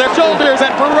onto their shoulders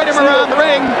and parade him around the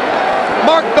ring,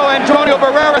 Marco Antonio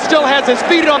Barrera still has his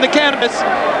feet on the canvas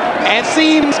and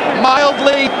seems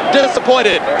mildly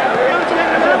disappointed.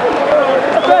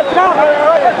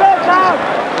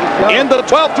 In the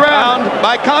 12th round,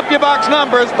 by CompuBox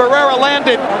numbers, Barrera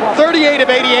landed 38 of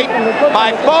 88,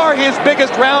 by far his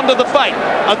biggest round of the fight,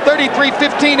 a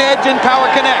 33-15 edge in Power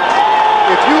Connects.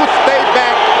 If you stay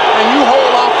back and you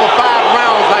hold off for 5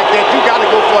 rounds like that, you got to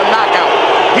go for a knockout.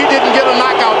 He didn't get a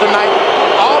knockout tonight,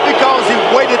 all because he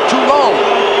waited too long.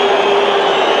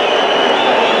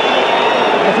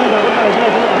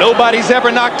 Nobody's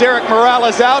ever knocked Erik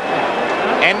Morales out,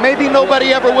 and maybe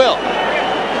nobody ever will.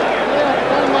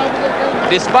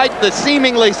 Despite the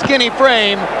seemingly skinny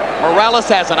frame, Morales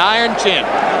has an iron chin.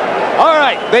 All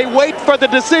right, they wait for the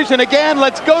decision again.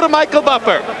 Let's go to Michael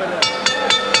Buffer.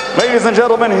 Ladies and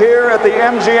gentlemen, here at the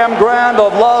MGM Grand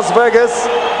of Las Vegas,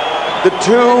 the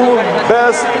 2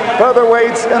 best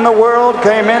featherweights in the world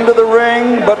came into the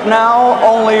ring, but now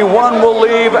only one will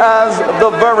leave as the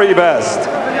very best.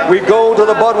 We go to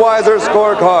the Budweiser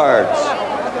scorecards.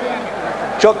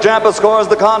 Chuck Champa scores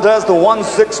the contest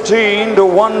 116 to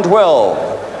 112.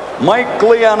 Mike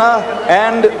Liana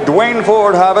and Dwayne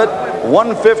Ford have it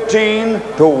 115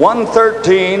 to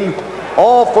 113.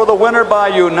 All for the winner by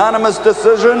unanimous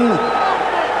decision.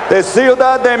 De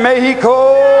Ciudad de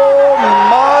Mexico,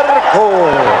 Marco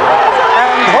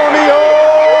Antonio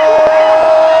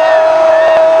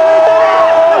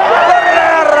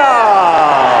Barrera.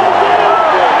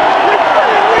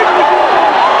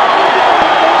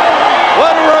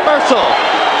 What a reversal.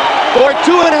 For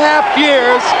 2.5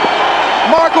 years,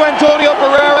 Marco Antonio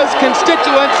Barrera's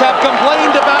constituents have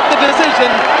complained about the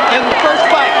decision in the first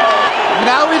fight.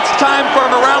 Now it's time for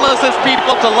Morales'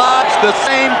 people to lodge the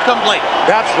same complaint.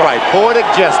 That's right, poetic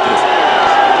justice.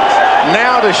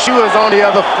 Now the shoe is on the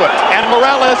other foot. And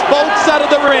Morales bolts out of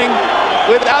the ring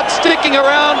without sticking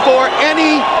around for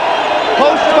any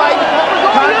post-fight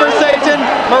conversation.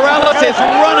 Morales is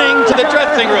running to the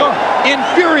dressing room,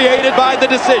 infuriated by the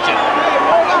decision.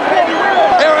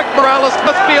 Erik Morales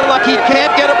must feel like he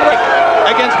can't get a break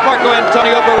against Marco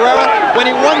Antonio Barrera. When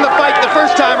he won the fight the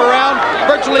first time around,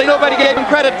 virtually nobody gave him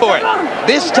credit for it.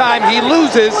 This time he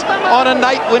loses on a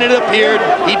night when it appeared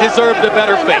he deserved a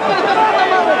better fate.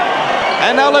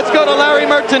 And now let's go to Larry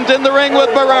Merchant in the ring with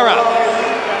Barrera.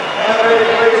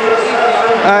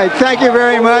 All right, thank you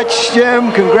very much,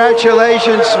 Jim.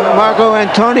 Congratulations, Marco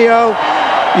Antonio.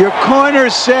 Your corner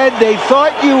said they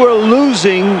thought you were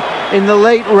losing in the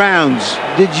late rounds.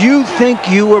 Did you think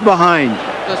you were behind?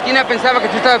 Tu esquina pensaba que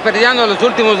tú estabas perdiendo los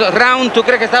últimos rounds. ¿Tú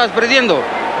crees que estabas perdiendo?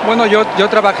 Bueno, yo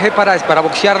trabajé para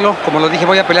boxearlo. Como lo dije,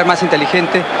 voy a pelear más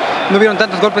inteligente. No hubieron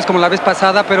tantos golpes como la vez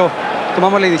pasada, pero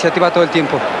tomamos la iniciativa todo el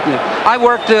tiempo. I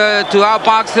worked to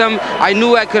outbox him. I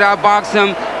knew I could outbox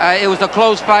him. It was a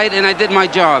close fight, and I did my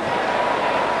job.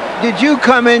 Did you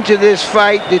come into this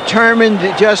fight determined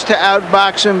just to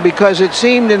outbox him? Because it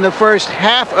seemed in the first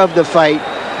half of the fight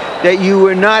that you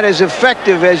were not as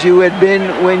effective as you had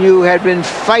been when you had been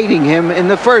fighting him in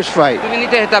the first fight. Tú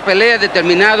viniste a esta pelea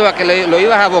determinado a que lo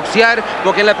ibas a boxear,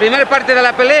 porque en la primera parte de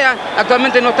la pelea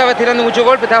actualmente no estaba tirando mucho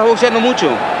golpe, estaba boxeando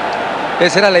mucho.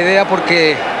 Esa era la idea,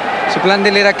 porque su plan de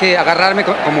él era que agarrarme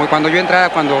como cuando yo entrara,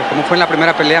 como fue en la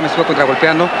primera pelea, me estuvo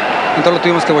contragolpeando. Entonces lo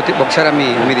tuvimos que boxear a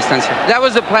mi distancia. That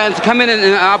was the plan, to come in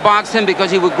and outbox him,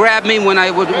 because he would grab me when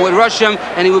I would rush him,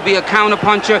 and he would be a counter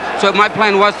puncher. So my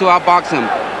plan was to outbox him.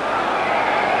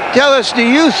 Tell us, do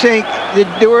you think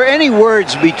that there were any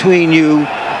words between you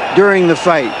during the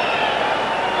fight?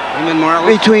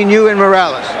 Between you and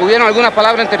Morales? ¿Hubieron algunas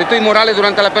palabras entre tú y Morales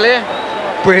durante la pelea?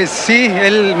 Pues sí,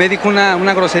 él me dijo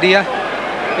una grosería.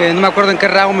 No me acuerdo en qué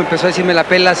round me empezó a decirme la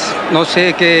pelas. No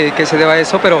sé qué se deba a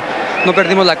eso, pero no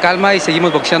perdimos la calma y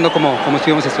seguimos boxeando como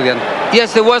estuvimos estudiando.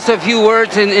 Yes, there was a few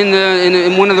words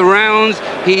in one of the rounds.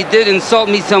 He did insult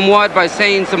me somewhat by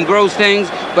saying some gross things,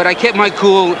 but I kept my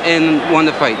cool and won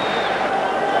the fight.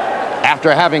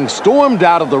 After having stormed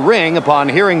out of the ring upon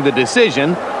hearing the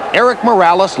decision, Erik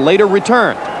Morales later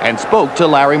returned and spoke to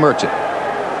Larry Merchant.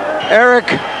 Erik,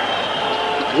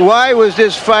 why was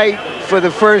this fight for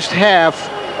the first half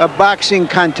a boxing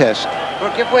contest? ¿Por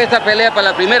qué fue esta pelea para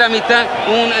la primera mitad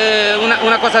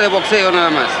una cosa de boxeo nada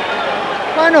más?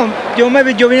 Bueno,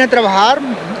 yo vine a trabajar.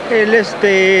 Él,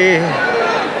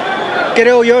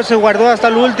 creo yo, se guardó hasta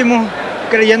el último,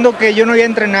 creyendo que yo no había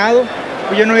entrenado,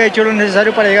 yo no había hecho lo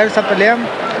necesario para llegar a esta pelea.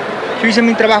 Yo hice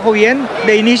mi trabajo bien,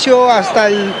 de inicio hasta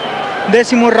el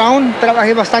 10º round,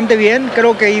 trabajé bastante bien.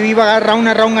 Creo que iba a round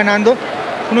a round ganando,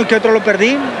 uno que otro lo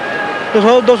perdí.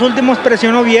 Los dos últimos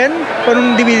presionó bien,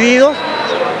 fueron divididos,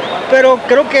 pero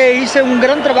creo que hice un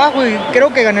gran trabajo y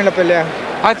creo que gané la pelea.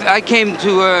 I came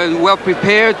to well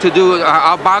prepared to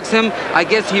outbox him. I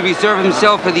guess he reserved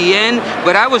himself for the end,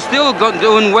 but I was still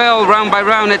doing well round by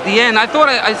round at the end. I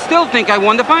still think I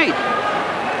won the fight.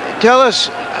 Tell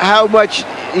us how much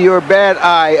your bad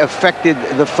eye affected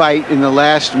the fight in the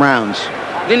last rounds.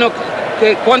 Dino,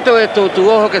 ¿cuánto de tu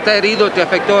ojo que está herido te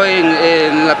afectó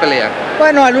en la pelea?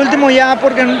 Bueno, al último ya,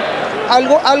 porque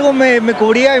algo me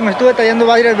cubría y me estuve tallando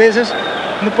varias veces,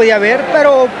 no podía ver,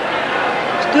 pero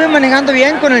estuve manejando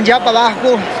bien con el jab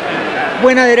abajo,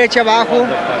 buena derecha abajo.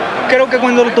 Creo que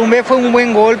cuando lo tumbé fue un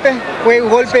buen golpe,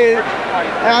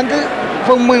 antes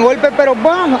fue un buen golpe, pero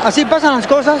bueno, así pasan las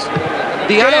cosas.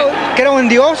 Creo en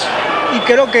Dios y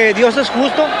creo que Dios es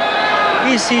justo,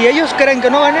 y si ellos creen que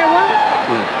no gané,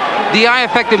 bueno. The eye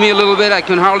affected me a little bit. I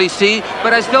can hardly see,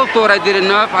 but I still thought I did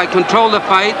enough. I controlled the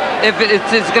fight. If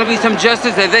it's going to be some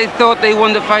justice, if they thought they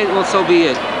won the fight, well, so be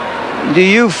it. Do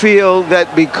you feel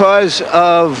that because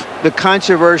of the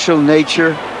controversial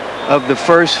nature of the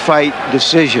first fight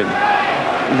decision,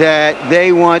 that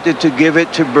they wanted to give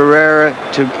it to Barrera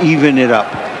to even it up?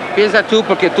 ¿Piensas tú,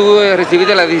 porque tú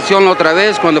recibiste la decisión la otra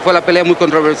vez, cuando fue la pelea muy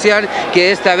controversial,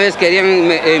 que esta vez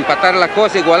querían empatar la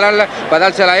cosa, igualarla, para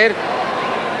dársela a él?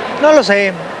 No lo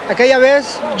sé. Aquella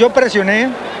vez yo presioné,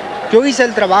 yo hice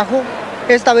el trabajo.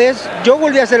 Esta vez yo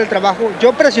volví a hacer el trabajo,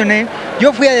 yo presioné,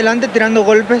 yo fui adelante tirando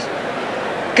golpes.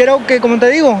 Creo que, como te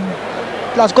digo,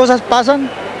 las cosas pasan.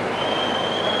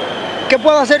 ¿Qué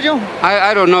puedo hacer yo?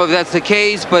 I don't know if that's the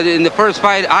case, but in the first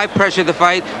fight, I pressured the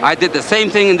fight. I did the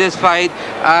same thing in this fight.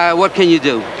 What can you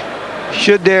do?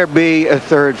 Should there be a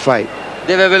third fight?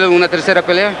 ¿Debe haber una tercera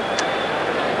pelea?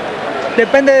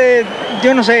 Depende de,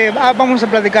 yo no sé, vamos a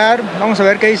platicar, vamos a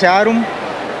ver qué dice Arum,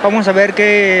 vamos a ver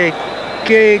qué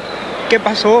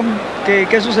pasó,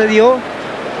 qué sucedió.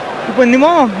 Y pues ni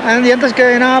modo, y antes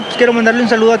que nada, pues quiero mandarle un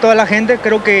saludo a toda la gente,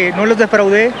 creo que no los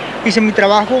defraudé, hice mi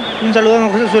trabajo, un saludo a don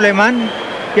José Suleimán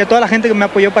y a toda la gente que me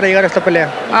apoyó para llegar a esta pelea.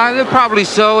 Probably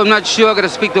so. I'm not sure. I got to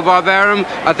speak to Barrera.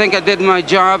 I think I did my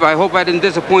job. I hope I didn't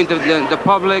disappoint the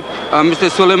public. Mr.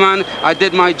 Suleiman, I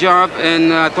did my job,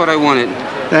 and I thought I won it.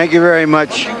 Thank you very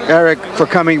much, Erik, for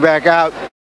coming back out.